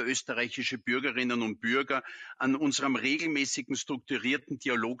 7.000 niederösterreichische Bürgerinnen und Bürger an unserem regelmäßigen strukturierten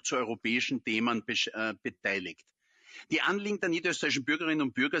Dialog zu europäischen Themen beteiligt. Die Anliegen der niederösterreichischen Bürgerinnen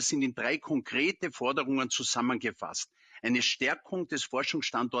und Bürger sind in 3 konkrete Forderungen zusammengefasst. Eine Stärkung des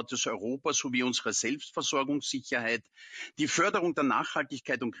Forschungsstandortes Europa sowie unserer Selbstversorgungssicherheit, die Förderung der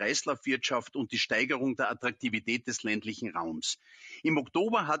Nachhaltigkeit und Kreislaufwirtschaft und die Steigerung der Attraktivität des ländlichen Raums. Im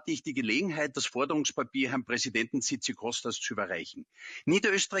Oktober hatte ich die Gelegenheit, das Forderungspapier Herrn Präsidenten Tsitsipas zu überreichen.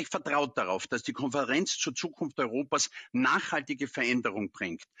 Niederösterreich vertraut darauf, dass die Konferenz zur Zukunft Europas nachhaltige Veränderung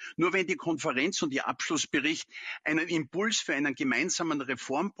bringt. Nur wenn die Konferenz und ihr Abschlussbericht einen Impuls für einen gemeinsamen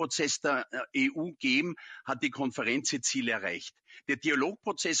Reformprozess der EU geben, hat die Konferenz ihr Ziel erreicht. Der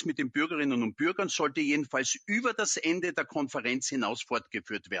Dialogprozess mit den Bürgerinnen und Bürgern sollte jedenfalls über das Ende der Konferenz hinaus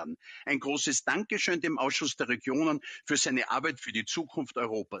fortgeführt werden. Ein großes Dankeschön dem Ausschuss der Regionen für seine Arbeit für die Zukunft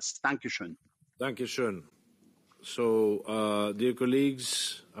Europas. Dankeschön. Dankeschön. So, dear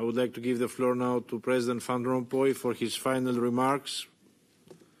colleagues, I would like to give the floor now to President Van Rompuy for his final remarks.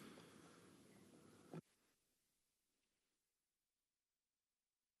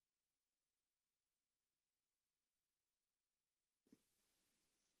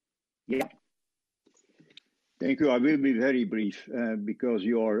 Yeah. Thank you. I will be very brief because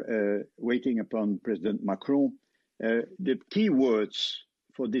you are waiting upon President Macron. The key words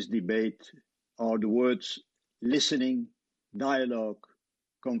for this debate are the words listening, dialogue,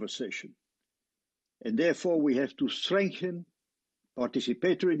 conversation. And therefore we have to strengthen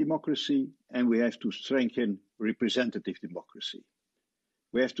participatory democracy and we have to strengthen representative democracy.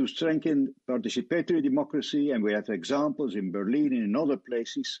 We have to strengthen participatory democracy, and we have examples in Berlin and in other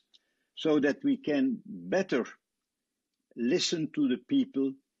places, so that we can better listen to the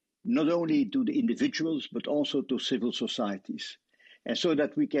people, not only to the individuals, but also to civil societies. And so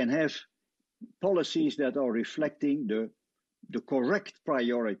that we can have policies that are reflecting the correct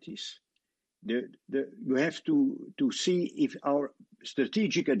priorities. We have to see if our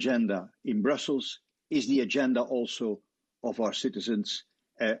strategic agenda in Brussels is the agenda also of our citizens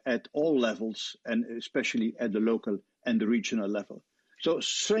at all levels, and especially at the local and the regional level. So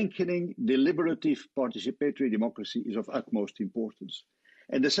strengthening deliberative participatory democracy is of utmost importance.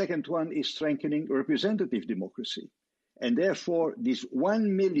 And the second one is strengthening representative democracy. And therefore, these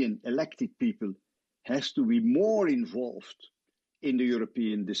 1 million elected people has to be more involved in the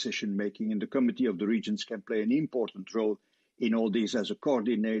European decision-making, and the Committee of the Regions can play an important role in all this as a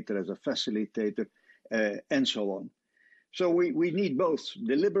coordinator, as a facilitator, and so on. So we need both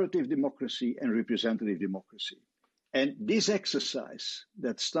deliberative democracy and representative democracy. And this exercise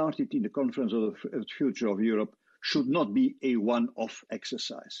that started in the Conference of the Future of Europe should not be a one-off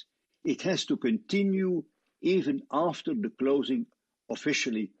exercise. It has to continue even after the closing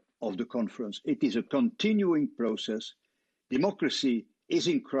officially of the conference. It is a continuing process. Democracy is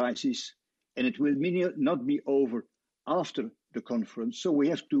in crisis, and it will not be over after the conference. So we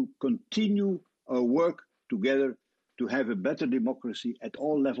have to continue our work together to have a better democracy at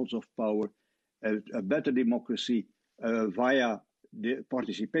all levels of power, a better democracy via the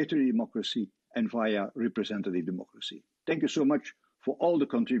participatory democracy and via representative democracy. Thank you so much for all the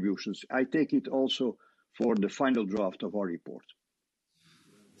contributions. I take it also for the final draft of our report.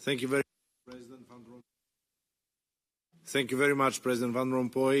 Thank you very much, President Van Rompuy. Thank you very much, President Van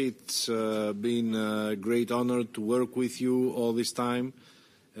Rompuy. It's been a great honor to work with you all this time.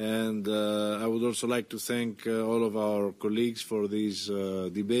 And I would also like to thank all of our colleagues for this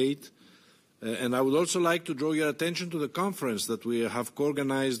debate. And I would also like to draw your attention to the conference that we have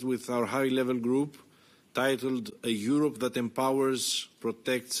co-organized with our high-level group titled A Europe that Empowers,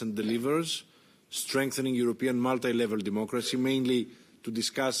 Protects and Delivers, Strengthening European Multi-Level Democracy, mainly to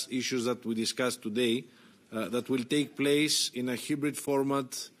discuss issues that we discussed today, that will take place in a hybrid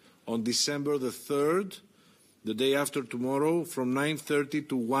format on December the 3rd, the day after tomorrow, from 9:30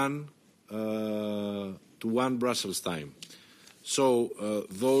 to 1 Brussels time. So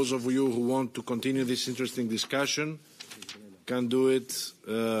those of you who want to continue this interesting discussion can do it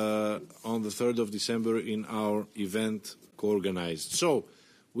on the 3rd of December in our event co-organized. So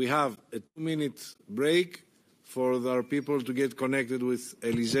we have a 2-minute break for our people to get connected with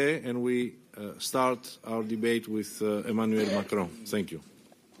Élysée, and we start our debate with Emmanuel Macron. Thank you.